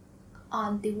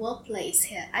on the workplace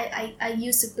here. I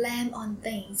used to blame on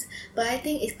things, but I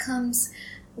think it comes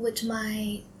with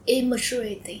my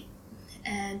immaturity.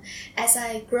 And as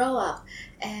I grow up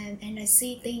and I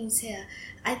see things here,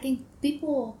 I think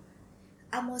people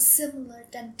are more similar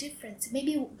than different.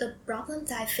 Maybe the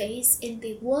problems I face in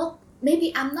the work,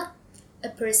 maybe I'm not a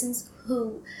person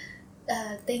who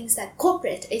thinks that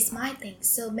corporate is my thing.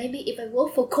 So maybe if I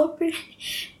work for corporate,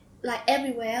 like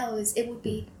everywhere else, it would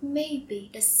be maybe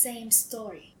the same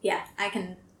story. Yeah,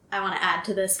 I want to add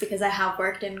to this because I have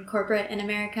worked in corporate in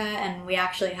America, and we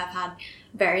actually have had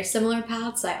very similar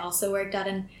paths. I also worked at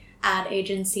an ad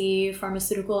agency,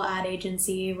 pharmaceutical ad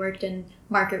agency, worked in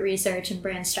market research and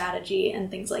brand strategy and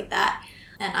things like that.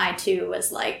 And I too was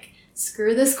like,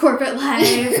 screw this corporate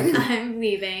life, I'm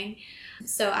leaving.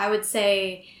 So I would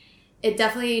say it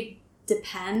definitely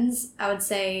depends. I would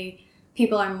say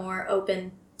people are more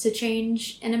open to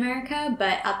change in America,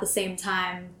 but at the same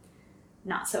time,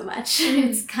 not so much.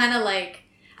 It's kind of like,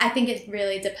 I think it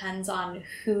really depends on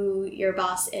who your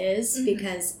boss is,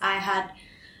 because I had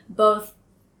both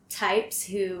types.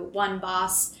 One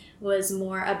boss was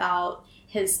more about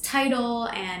his title,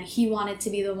 and he wanted to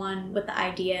be the one with the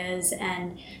ideas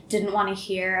and didn't want to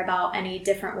hear about any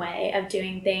different way of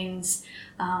doing things.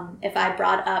 If I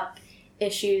brought up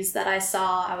issues that I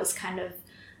saw, I was kind of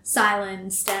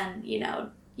silenced and,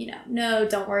 no,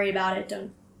 don't worry about it,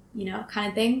 don't, kind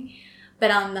of thing.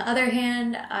 But on the other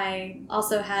hand, I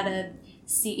also had a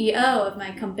CEO of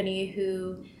my company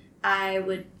who I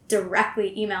would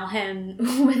directly email him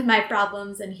with my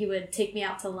problems, and he would take me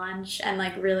out to lunch and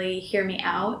like really hear me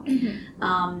out.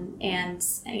 And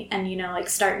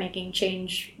start making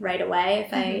change right away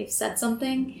if I said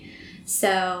something.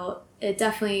 So it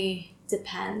definitely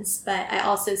depends, but I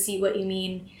also see what you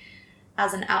mean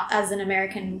as an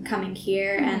American coming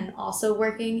here and also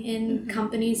working in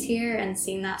companies here and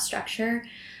seeing that structure.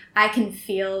 I can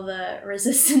feel the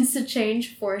resistance to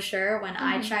change for sure when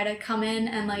I try to come in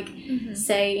and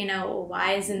say,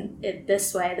 why isn't it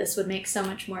this way? This would make so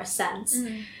much more sense.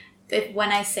 When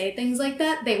I say things like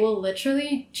that, they will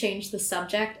literally change the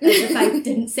subject as if I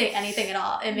didn't say anything at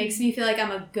all. It makes me feel like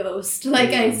I'm a ghost. Like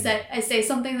I say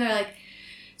something, they're like,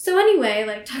 so anyway,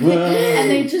 and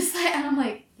they just and I'm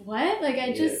like, what? Like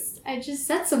I just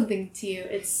said something to you.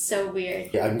 It's so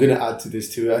weird. Yeah, I'm gonna add to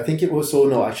this too. I think it was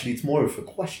actually it's more of a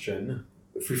question,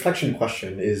 a reflection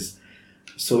question is,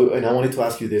 and I wanted to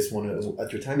ask you this one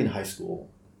at your time in high school,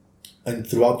 and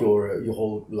throughout your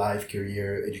whole life,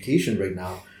 career, education right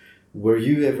now, were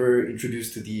you ever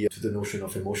introduced to the notion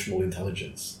of emotional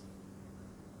intelligence?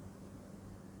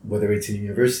 Whether it's in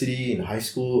university, in high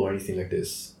school, or anything like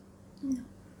this. No.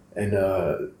 And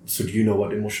so do you know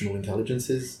what emotional intelligence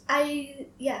is? I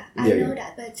know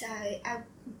that, but I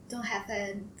don't have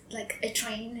a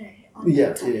trainer on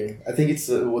that topic. Yeah. I think it's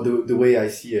the way I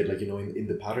see it, in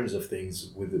the patterns of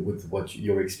things with what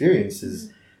your experience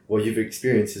is, what you've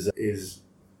experienced is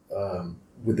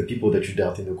with the people that you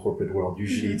dealt in the corporate world.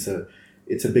 Usually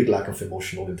it's a big lack of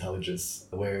emotional intelligence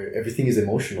where everything is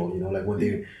emotional, like when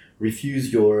they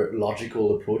refuse your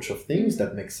logical approach of things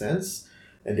that make sense,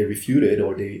 and they refute it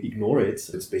or they ignore it,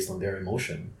 so it's based on their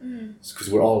emotion. Because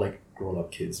we're all like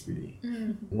grown-up kids, really.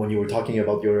 When you were talking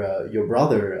about your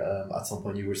brother, at some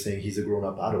point you were saying he's a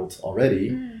grown-up adult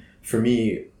already. For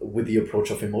me, with the approach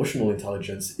of emotional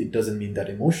intelligence, it doesn't mean that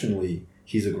emotionally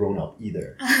he's a grown-up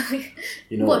either.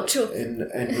 Well, true.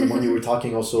 And when you were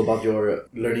talking also about your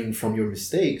learning from your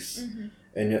mistakes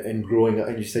and growing up,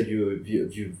 and you said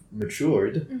you've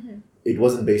matured, it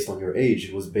wasn't based on your age,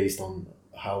 it was based on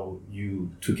how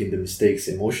you took in the mistakes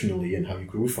emotionally and how you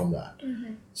grew from that.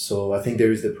 So I think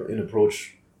there is an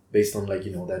approach based on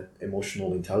that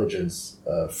emotional intelligence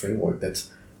framework that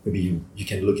maybe you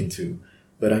can look into.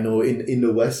 But I know in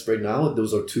the West right now,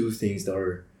 those are two things that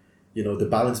are, the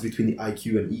balance between the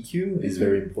IQ and EQ is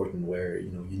very important, where you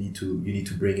need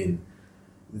to bring in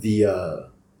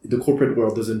the corporate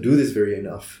world doesn't do this very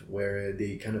enough, where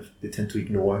they tend to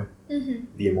ignore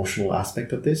the emotional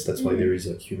aspect of this. That's why there is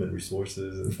human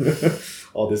resources and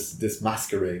all this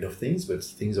masquerade of things, but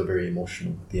things are very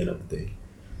emotional at the end of the day.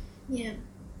 Yeah.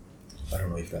 I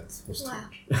don't know if that was too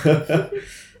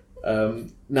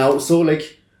much. Now, so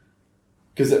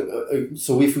because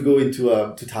so if we go into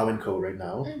to Tao & Co right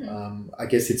now, I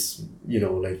guess it's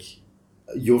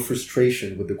your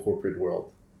frustration with the corporate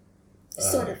world.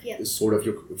 Sort of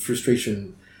your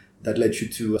frustration that led you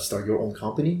to start your own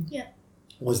company. Yeah.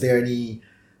 Was there any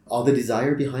other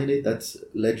desire behind it that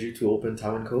led you to open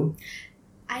Tao & Co?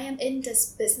 I am in this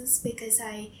business because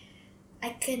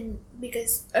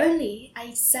because early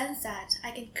I sense that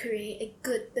I can create a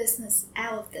good business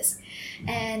out of this,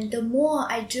 and the more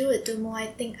I do it, the more I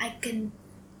think I can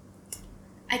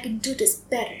do this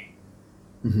better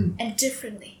and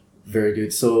differently. Very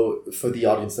good. So for the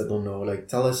audience that don't know,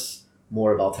 tell us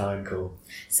more about Tao & Co.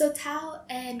 So Tao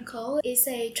 & Co is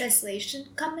a translation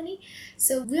company.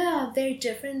 So we are a very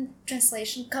different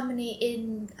translation company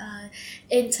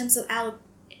in terms of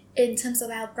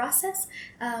our process.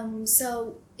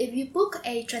 So if you book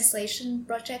a translation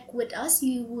project with us,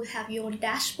 you will have your own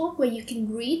dashboard where you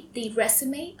can read the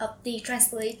resume of the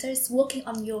translators working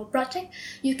on your project.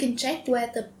 You can check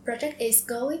where the project is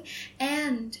going,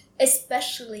 and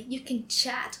especially you can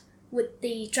chat with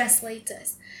the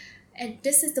translators. And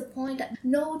this is the point that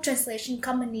no translation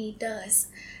company does.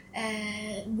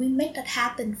 And we make that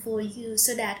happen for you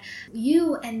so that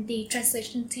you and the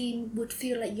translation team would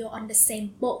feel like you're on the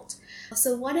same boat.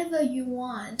 So whatever you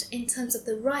want in terms of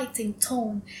the writing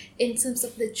tone, in terms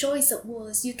of the choice of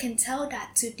words, you can tell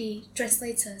that to the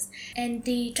translators. And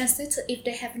the translator, if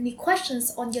they have any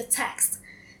questions on your text,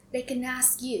 they can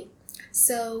ask you.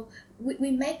 So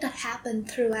we make that happen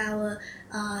through our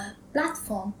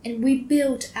platform, and we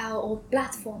build our own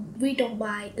platform. We don't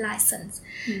buy license.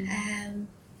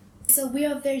 So we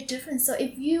are very different. So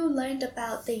if you learned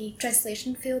about the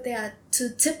translation field, there are two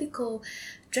typical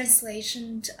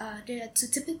translation. There are two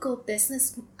typical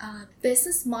business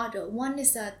model. One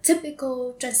is a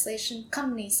typical translation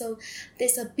company. So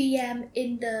there's a BM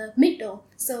in the middle.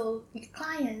 So the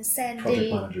client send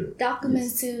the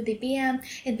documents to the BM,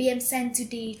 and BM send to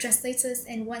the translators.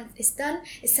 And once it's done,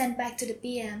 it's sent back to the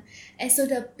BM. And so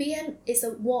the BM is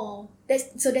a wall.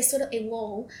 There's sort of a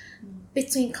wall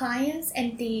between clients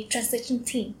and the translation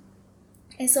team.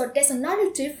 And so there's another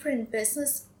different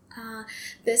business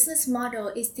model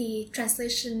is the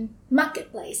translation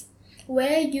marketplace,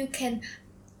 where you can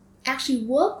actually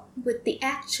work with the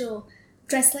actual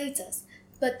translators.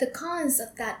 But the cons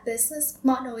of that business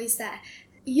model is that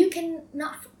you can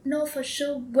not know for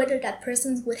sure whether that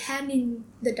person would hand in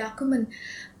the document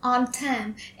on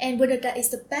time, and whether that is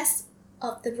the best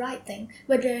of the right thing,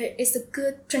 whether it's a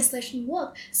good translation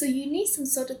work. So you need some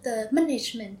sort of the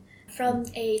management from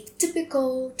a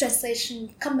typical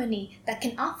translation company that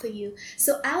can offer you.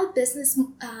 So our business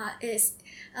is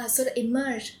sort of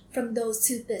emerged from those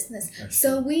two business.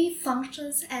 So we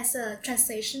function as a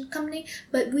translation company,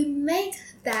 but we make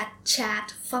that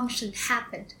chat function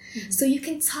happen. So you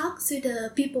can talk to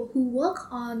the people who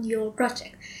work on your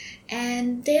project,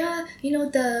 and they are,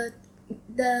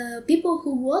 the people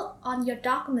who work on your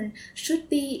document should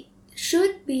be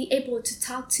able to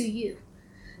talk to you.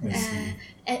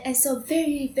 And so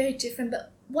very, very different.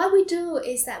 But what we do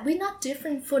is that we're not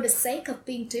different for the sake of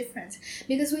being different,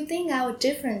 because we think our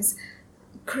difference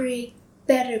create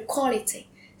better quality.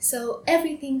 So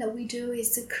everything that we do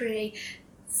is to create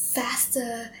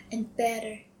faster and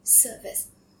better service.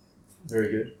 Very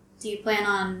good. Do you plan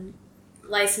on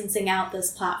licensing out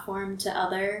this platform to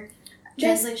other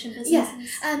translation businesses?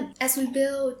 Yeah. As we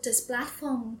build this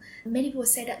platform, many people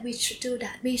say that we should do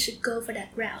that. We should go for that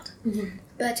route.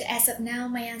 But as of now,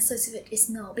 my answer to it is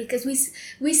no, because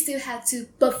we still have to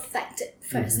perfect it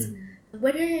first.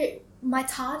 Whether my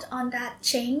thought on that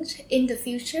change in the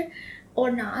future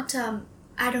or not,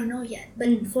 I don't know yet.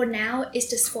 But for now, it's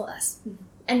just for us.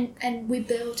 And we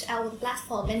built our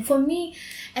platform. And for me,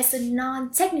 as a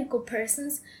non-technical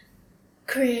person,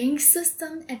 creating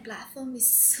system and platform is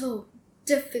so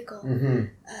difficult.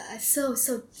 So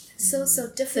difficult.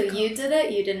 So you did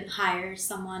it? You didn't hire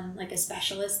someone like a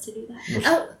specialist to do that?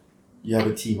 Oh, you have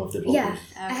a team of developers. yeah.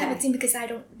 I have a team because I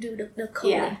don't do the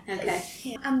coding. Yeah. Okay.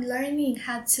 Yeah. I'm learning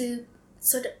how to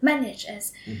sort of manage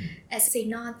as a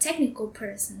non-technical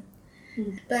person.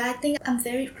 But I think I'm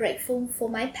very grateful for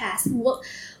my past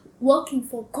working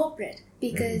for corporate,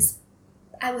 because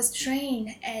I was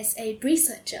trained as a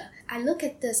researcher. I look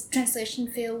at this translation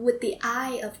field with the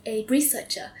eye of a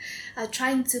researcher,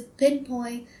 trying to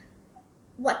pinpoint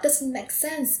what doesn't make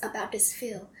sense about this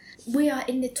field. We are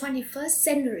in the 21st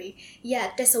century,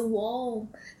 yet there's a wall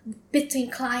between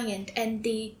client and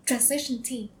the translation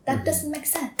team. That doesn't make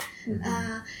sense.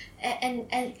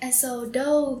 And so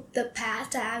though the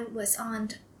path that I was on,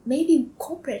 maybe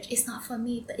corporate is not for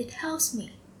me, but it helps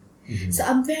me. So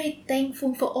I'm very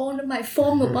thankful for all of my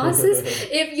former bosses.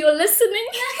 If you're listening,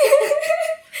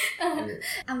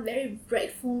 I'm very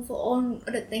grateful for all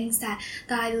the things that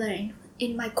I learned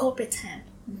in my corporate time.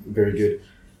 Very good.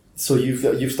 So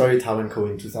you've started Tao & Co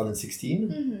in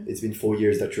 2016. It's been 4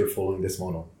 years that you're following this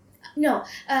model. No,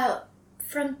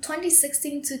 from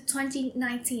 2016 to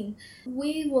 2019,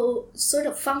 we were sort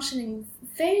of functioning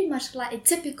very much like a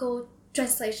typical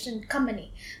translation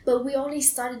company, but we only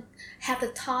started have the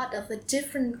thought of a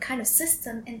different kind of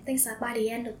system and things like by the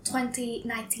end of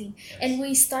 2019. And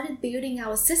we started building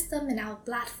our system and our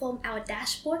platform, our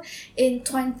dashboard in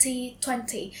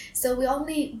 2020. So we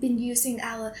only been using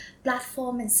our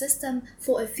platform and system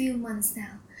for a few months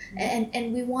now,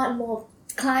 and we want more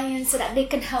clients so that they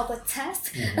can help us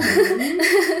test.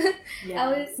 I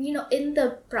was, in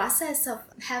the process of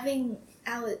having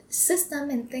our system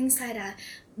and things like that,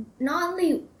 not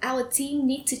only our team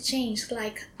need to change,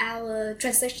 like our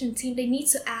translation team, they need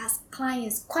to ask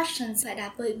clients questions like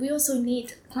that, but we also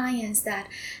need clients that,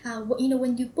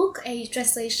 when you book a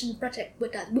translation project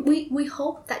with us, we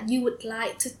hope that you would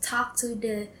like to talk to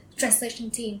the translation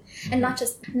team and not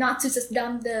to just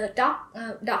dump the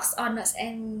docs on us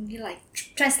and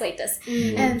translate us.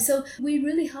 And so we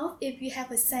really hope if you have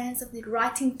a sense of the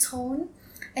writing tone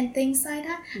and things like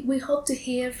that, we hope to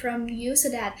hear from you so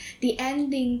that the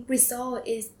ending result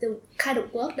is the kind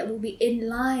of work that will be in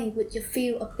line with your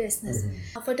field of business.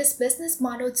 For this business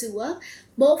model to work,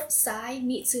 both sides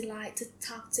need to like to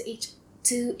talk to each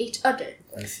to each other.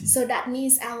 I see. So that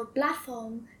means our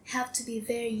platform have to be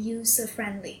very user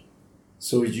friendly.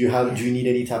 So do you need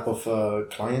any type of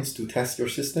clients to test your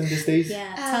system these days?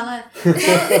 Yeah, tell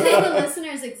the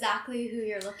listeners exactly who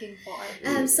you're looking for.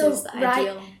 So who's the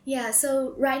ideal.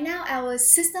 So right now our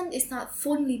system is not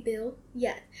fully built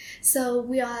yet. So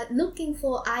we are looking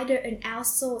for either an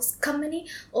outsourced company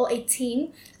or a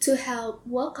team to help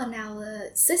work on our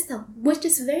system, which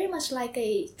is very much like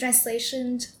a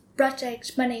translation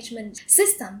project management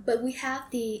system, but we have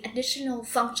the additional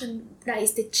function that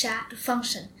is the chat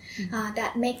function,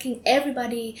 that making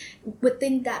everybody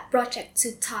within that project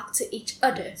to talk to each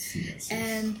other.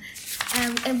 And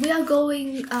we are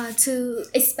going to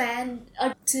expand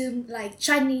to like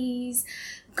Chinese,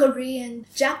 Korean,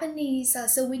 Japanese,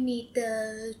 so we need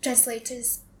the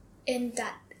translators in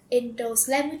those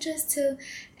languages too,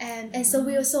 and so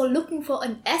we're also looking for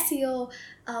an SEO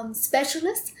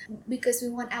specialist, because we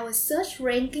want our search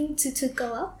ranking to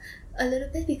go up a little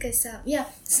bit, because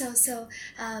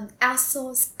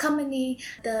outsourced company,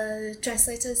 the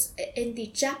translators in the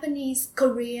Japanese,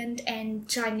 Korean and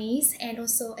Chinese, and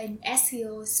also an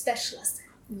SEO specialist.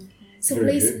 So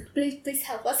please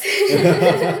help us.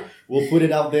 We'll put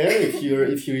it out there if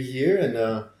you're here, and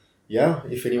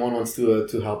if anyone wants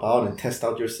to help out and test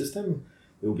out your system,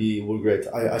 it'll be great.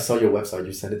 I saw your website.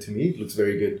 You sent it to me. It looks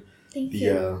very good. Thank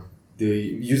you. The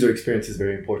user experience is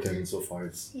very important, and so far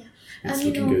it's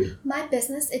looking good. My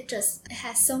business, it just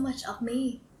has so much of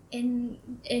me in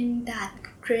that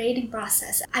creating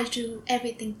process. I do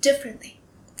everything differently.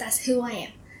 That's who I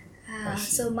am.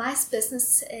 So my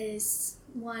business is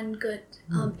one good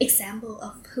example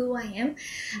of who I am,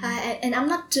 and I'm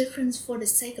not different for the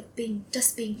sake of being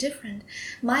different.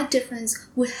 My difference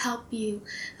will help you.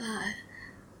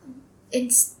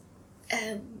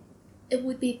 It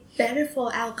would be better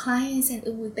for our clients, and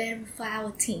it would be better for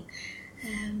our team.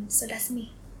 So that's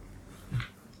me.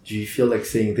 Do you feel like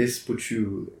saying this puts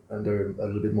you under a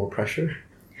little bit more pressure?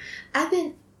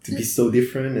 To be so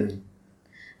different, and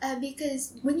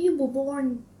because when you were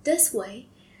born this way,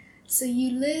 so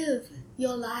you live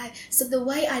your life. So the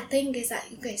way I think is that,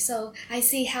 okay, so I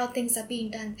see how things are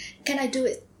being done. Can I do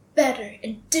it better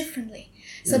and differently?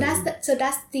 So that's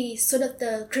the sort of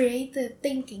the creative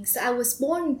thinking. So I was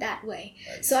born that way.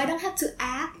 So I don't have to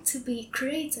act to be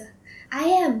creative. I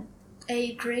am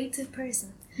a creative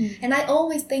person, and I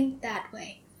always think that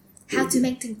way. How to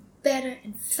make things better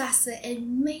and faster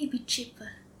and maybe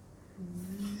cheaper.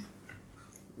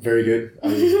 Very good. I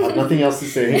have nothing else to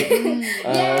say.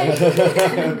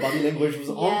 Body language was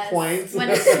on point.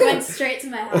 Went straight to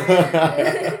my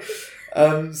heart.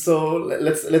 So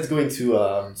let's go into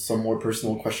some more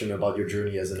personal question about your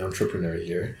journey as an entrepreneur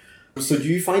here. So do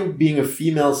you find being a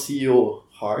female CEO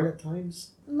hard at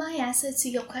times? My answer to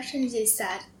your question is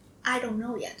that I don't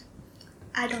know yet.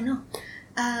 I don't know.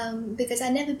 Because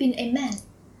I've never been a man.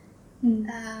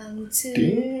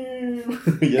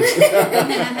 Yes.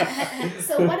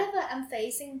 So whatever I'm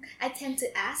facing, I tend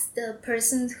to ask the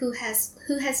person who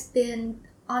has been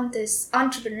on this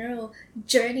entrepreneurial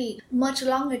journey much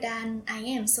longer than I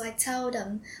am. So I tell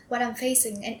them what I'm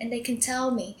facing, and they can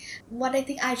tell me what I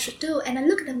think I should do. And I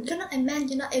look at them, you're not a man,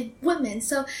 you're not a woman.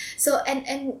 So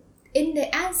and in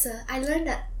the answer, I learned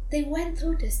that they went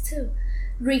through this too,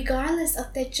 regardless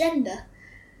of their gender.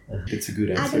 It's a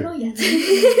good answer. I don't know yet.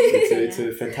 It's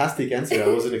a fantastic answer. I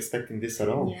wasn't expecting this at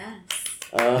all. Yes.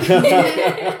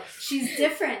 She's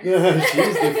different.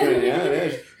 She's different,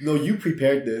 yeah. No, you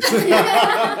prepared this.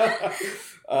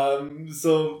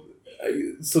 So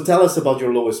tell us about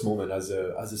your lowest moment as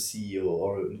a CEO,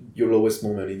 or your lowest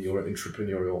moment in your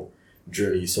entrepreneurial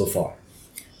journey so far.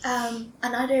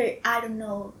 Another I don't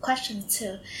know question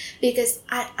too, because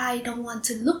I don't want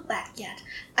to look back yet.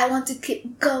 I want to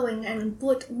keep going and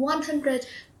put 100%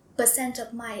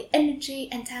 of my energy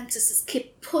and time to just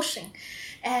keep pushing,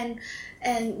 and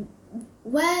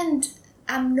when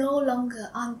I'm no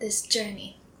longer on this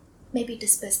journey, maybe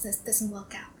this business doesn't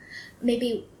work out.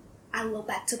 Maybe I will go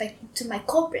back to my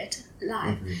corporate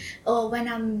life, or when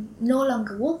I'm no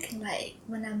longer working, like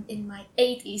when I'm in my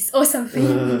 80s or something.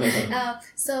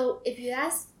 So if you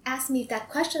ask me that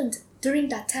question during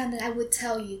that time, then I would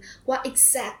tell you what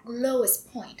exact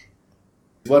lowest point.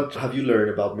 What have you learned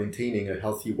about maintaining a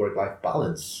healthy work-life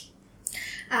balance?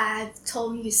 I've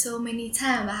told you so many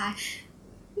times.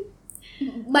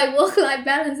 My work-life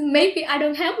balance, maybe I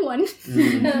don't have one.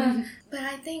 But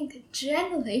I think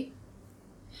generally,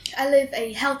 I live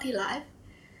a healthy life.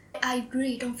 I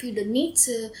really don't feel the need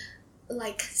to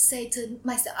say to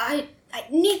myself, I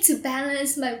need to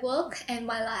balance my work and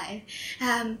my life.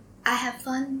 I have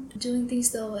fun doing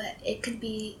things, though it can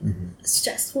be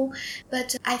stressful,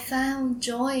 but I found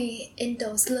joy in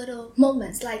those little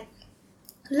moments. Like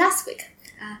last week,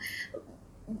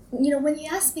 when you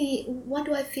ask me what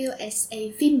do I feel as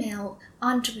a female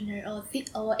entrepreneur or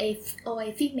a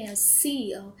female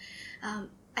CEO,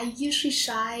 I usually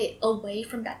shy away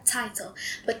from that title,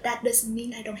 but that doesn't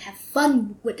mean I don't have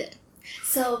fun with it.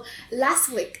 So last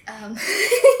week,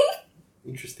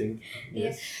 Interesting.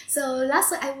 Yes. yeah. So last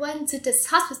week I went to this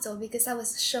hospital because I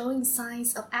was showing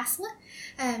signs of asthma,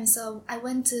 and so I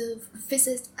went to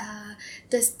visit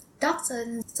this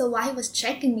doctor. So while he was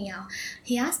checking me out,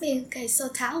 he asked me, "Okay, so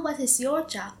Thảo, what is your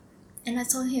job?" And I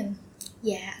told him,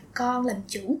 "Yeah, con làm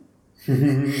chủ."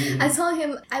 I told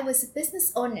him I was a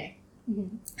business owner.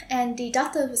 And the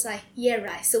doctor was like, "Yeah,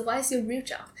 right. So what is your real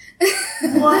job?"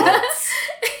 What?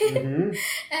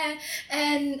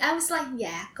 And I was like,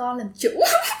 "Yeah, con làm chủ."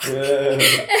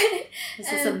 Is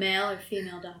this a male or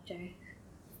female doctor?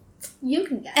 You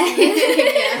can guess.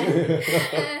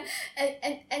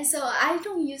 And so I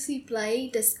don't usually play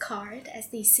this card as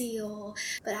the CEO,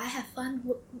 but I have fun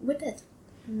with it.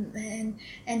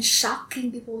 And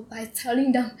shocking people by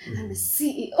telling them I'm the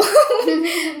CEO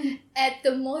at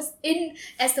the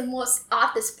most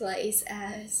oddest place.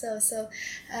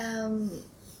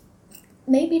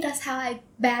 Maybe that's how I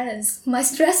balance my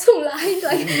stressful life,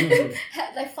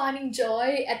 like finding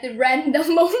joy at the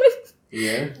random moment.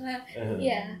 Yeah.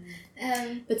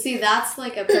 But see, that's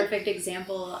like a perfect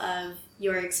example of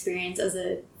your experience as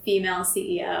a female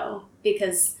CEO,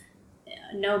 because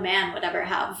no man would ever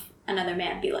have another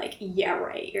man be like, "Yeah,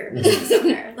 right, you're a business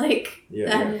owner." Like,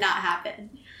 that would not happen.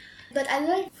 But I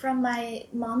learned from my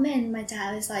mom and my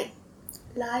dad, it's like,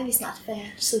 life is not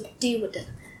fair, so deal with it.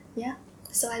 Yeah.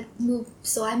 So I move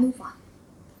on.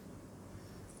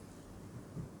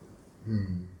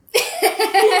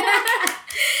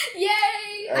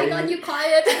 Yay! I got you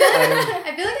quiet.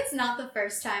 I feel like it's not the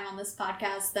first time on this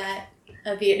podcast that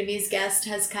a Vietnamese guest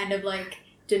has kind of like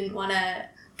didn't want to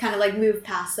kind of like move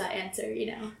past that answer,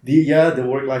 The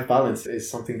work-life balance is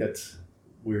something that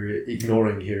we're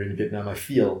ignoring here in Vietnam, I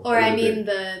feel. Or I mean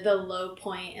the low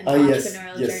point in the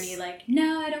entrepreneurial journey, like,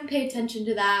 no, I don't pay attention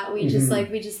to that. We just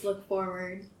we just look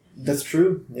forward. That's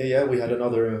true. Yeah. We had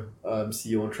another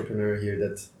CEO entrepreneur here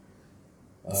that.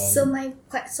 So my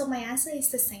answer is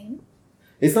the same.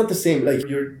 It's not the same. Like,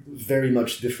 you're very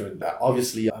much different.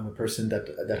 Obviously, I'm a person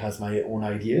that has my own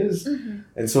ideas,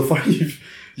 and so far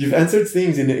you've answered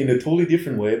things in a totally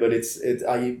different way. But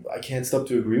I can't stop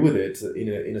to agree with it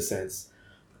in a sense.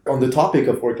 On the topic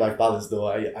of work-life balance, though,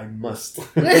 I must,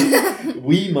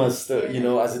 we must,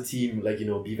 as a team,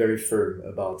 be very firm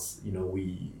about,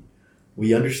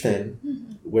 we understand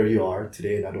where you are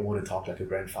today, and I don't want to talk like a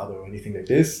grandfather or anything like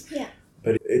this. Yeah.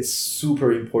 But it's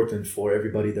super important for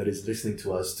everybody that is listening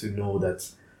to us to know that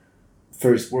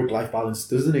first, work-life balance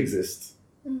doesn't exist.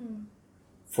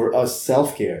 For us,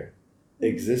 self-care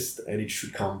exists, and it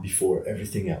should come before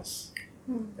everything else.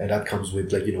 And that comes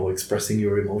with expressing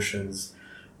your emotions,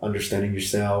 understanding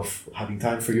yourself, having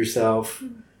time for yourself,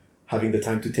 having the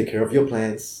time to take care of your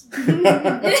plants. And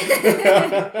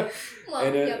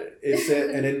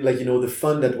then the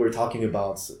fun that we're talking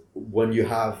about when you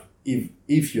have,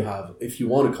 if you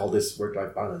want to call this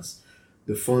work-life balance,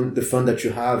 the fun that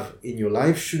you have in your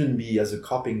life shouldn't be as a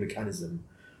coping mechanism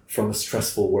from a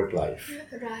stressful work life.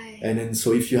 Right. And then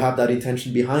so if you have that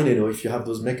intention behind it, or if you have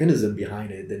those mechanisms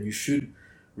behind it, then you should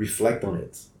reflect on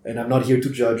it. And I'm not here to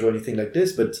judge or anything like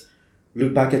this, but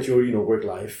look back at your work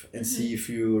life and see if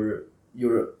you're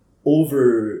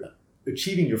over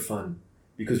achieving your fun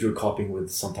because you're coping with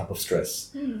some type of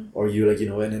stress, or you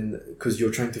and then because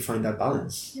you're trying to find that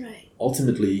balance. Right.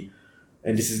 Ultimately,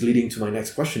 and this is leading to my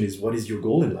next question, is what is your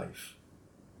goal in life?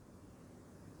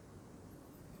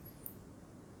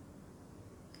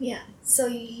 Yeah, so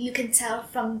you can tell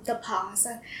from the past,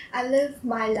 I live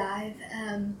my life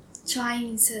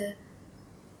trying to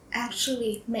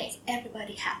actually make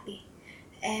everybody happy.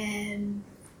 And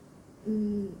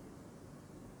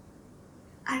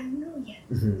I don't know yet,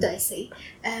 do I say?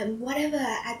 Whatever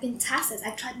I've been tasked,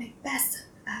 I try my best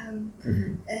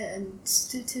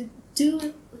to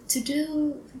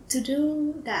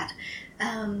do that.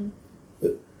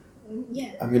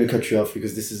 Yeah. I'm gonna cut you off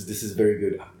because this is very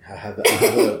good.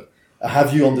 I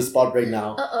have you on the spot right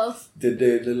now.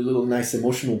 The little nice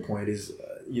emotional point is,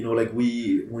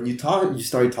 when you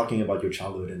started talking about your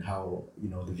childhood and how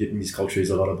the Vietnamese culture is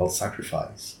a lot about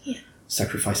sacrifice. Yeah.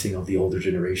 Sacrificing of the older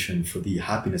generation for the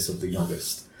happiness of the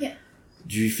youngest. Yeah.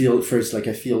 Do you feel first, I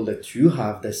feel that you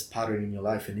have this pattern in your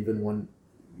life, and even when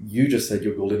you just said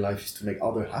your goal in life is to make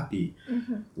others happy.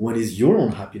 Mm-hmm. When is your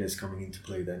own happiness coming into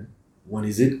play then? When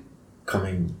is it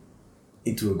coming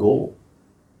into a goal?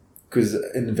 Because,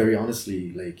 and very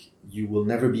honestly, like, you will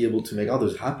never be able to make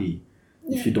others happy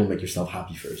if you don't make yourself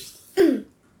happy first.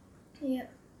 Yeah.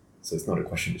 So it's not a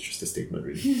question, it's just a statement,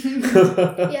 really.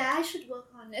 Yeah, I should work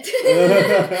on it.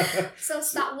 So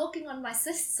start working on my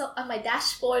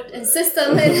dashboard and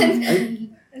system, and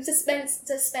then just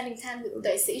spending time with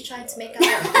Daisy, trying to make up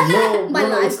No, my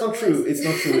life it's not goals. true. It's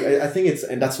not true. I think it's,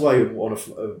 and that's why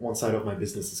one side of my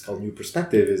business is called New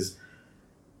Perspective. Is,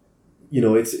 you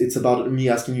know, it's about me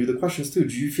asking you the questions too.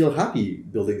 Do you feel happy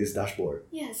building this dashboard?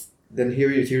 Yes. Then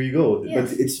here you go. Yes.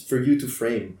 But it's for you to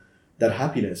frame that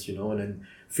happiness, you know, and then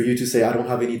for you to say I don't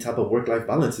have any type of work-life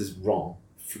balance is wrong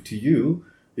to you,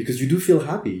 because you do feel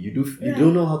happy. You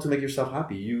don't know how to make yourself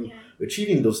happy.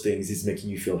 Achieving those things is making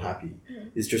you feel happy.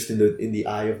 It's just in the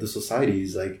eye of the society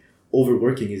is like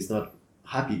overworking is not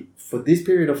happy for this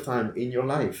period of time in your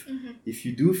life. If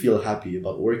you do feel happy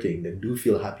about working, then do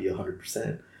feel happy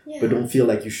 100%. But don't feel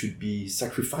like you should be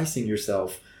sacrificing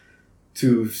yourself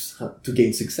to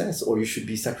gain success, or you should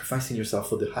be sacrificing yourself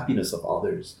for the happiness of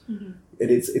others. And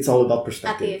it's all about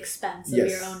perspective. At the expense of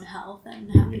your own health and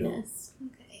happiness. You know,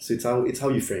 so it's how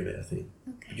you frame it, I think.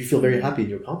 Okay. You feel very happy in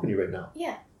your company right now.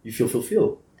 Yeah. You feel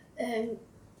fulfilled.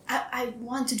 I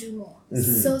want to do more.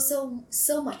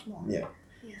 So much more. Yeah.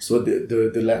 So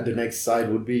the next side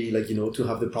would be like, you know, to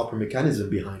have the proper mechanism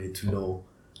behind it, to know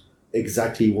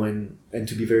exactly when, and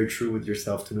to be very true with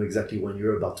yourself, to know exactly when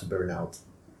you're about to burn out.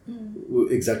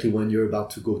 Exactly when you're about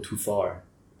to go too far,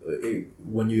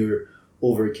 when you're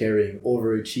over caring,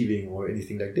 overachieving, or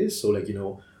anything like this. So like, you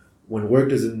know, when the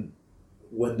work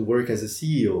as a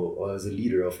CEO or as a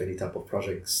leader of any type of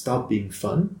project stop being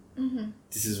fun,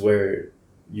 this is where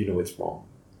you know it's wrong.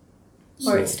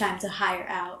 Or it's time to hire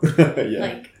out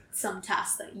like some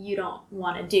tasks that you don't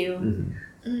want to do.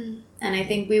 And I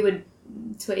think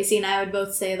Tuasi and I would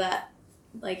both say that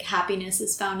like happiness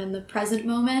is found in the present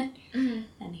moment,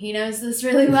 and he knows this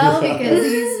really well because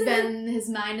his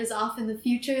mind is off in the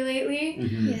future lately,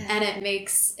 and it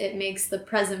makes the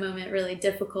present moment really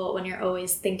difficult when you're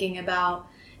always thinking about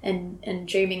and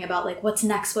dreaming about like what's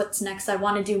next, I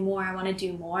want to do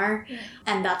more,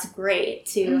 and that's great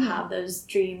to have those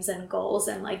dreams and goals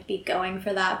and like be going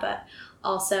for that, but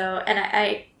also, and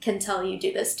I can tell you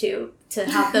do this too, to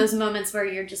have those moments where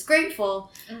you're just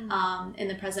grateful in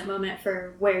the present moment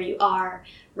for where you are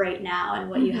right now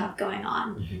and what you have going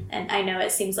on. And I know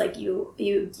it seems like you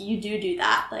do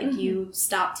that, like you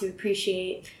stop to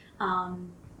appreciate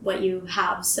what you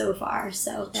have so far,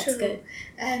 so that's good.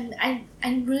 And I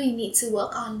really need to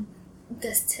work on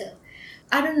this too.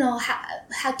 I don't know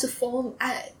how to form.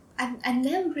 I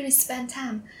never really spend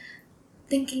time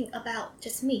thinking about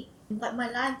just me, what my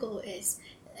life goal is,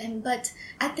 but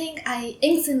I think I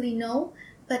instantly know,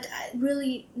 but I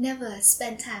really never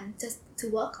spend time just to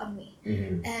work on me.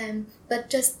 But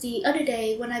just the other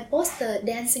day when I post the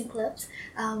dancing clips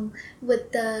on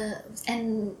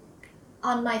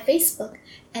my Facebook,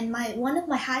 and one of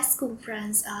my high school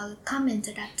friends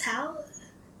commented that, Tao,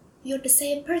 you're the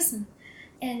same person.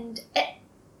 And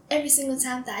every single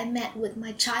time that I met with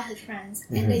my childhood friends,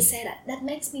 and they say that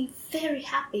makes me very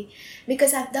happy,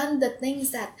 because I've done the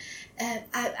things that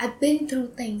I've been through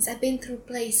things, I've been through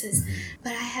places,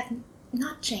 but I have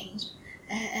not changed.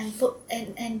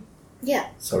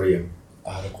 Sorry,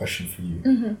 I have a question for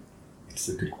you. It's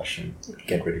a good question.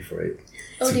 Get ready for it.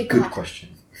 It's a good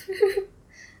question.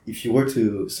 If you were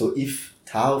to, if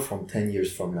Tao from 10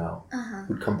 years from now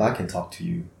would come back and talk to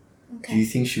you, do you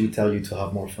think she would tell you to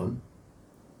have more fun?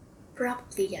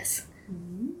 Probably yes.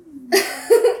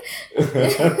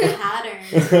 Pattern.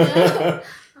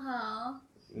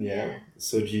 Yeah.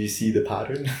 So do you see the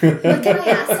pattern? But can I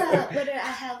ask her whether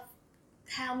I have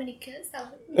how many kids?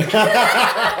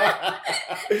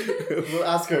 We'll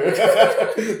ask her.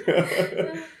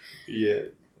 Yeah.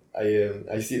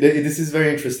 I see. This is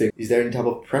very interesting. Is there any type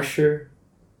of pressure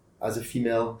as a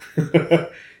female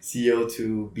CEO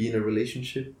to be in a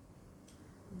relationship?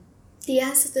 The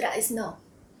answer to that is no.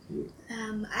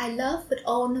 I love with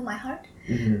all of my heart.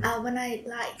 When I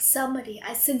like somebody,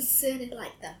 I sincerely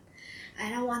like them,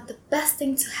 and I want the best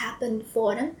thing to happen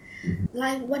for them.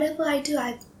 Like whatever I do,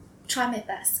 I try my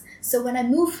best. So when I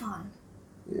move on,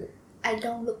 I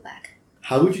don't look back.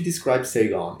 How would you describe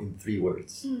Saigon in 3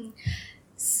 words?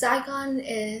 Saigon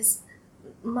is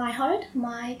my heart,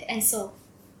 mind, and soul.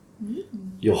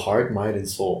 Your heart, mind, and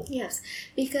soul. Yes,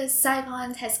 because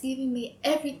Saigon has given me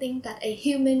everything that a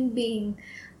human being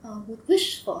would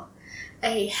wish for.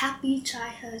 A happy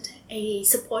childhood, a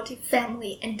supportive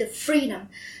family, and the freedom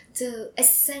to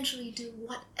essentially do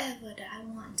whatever that I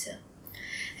want to.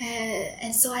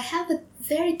 And so I have a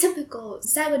very typical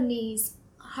Saigonese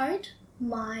heart,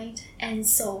 mind, and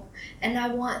soul. And I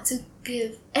want to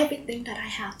give everything that I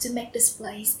have to make this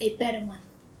place a better one.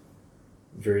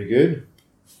 Very good.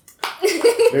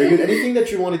 Very good. Anything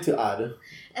that you wanted to add?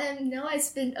 No, it's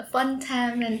been a fun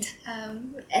time,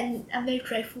 and I'm very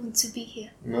grateful to be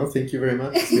here. No, thank you very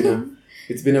much.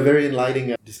 It's been a very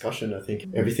enlightening discussion. I think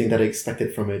everything that I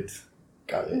expected from it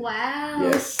got it. Wow.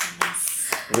 Yes.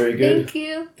 Very good. Thank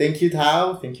you. Thank you,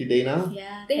 Tao. Thank you, Dana.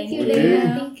 Yeah. Thank you, you.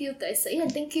 Dana. Thank you, Tuaisi.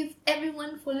 And thank you,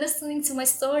 everyone, for listening to my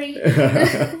story.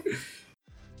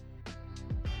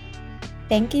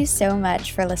 Thank you so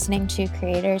much for listening to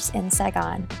Creators in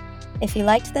Saigon. If you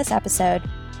liked this episode,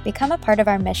 become a part of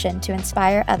our mission to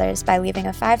inspire others by leaving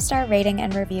a 5-star rating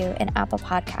and review in Apple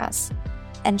Podcasts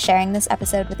and sharing this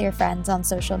episode with your friends on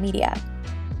social media.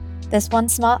 This one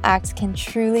small act can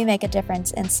truly make a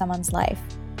difference in someone's life.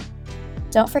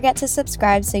 Don't forget to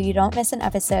subscribe so you don't miss an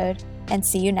episode, and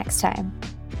see you next time.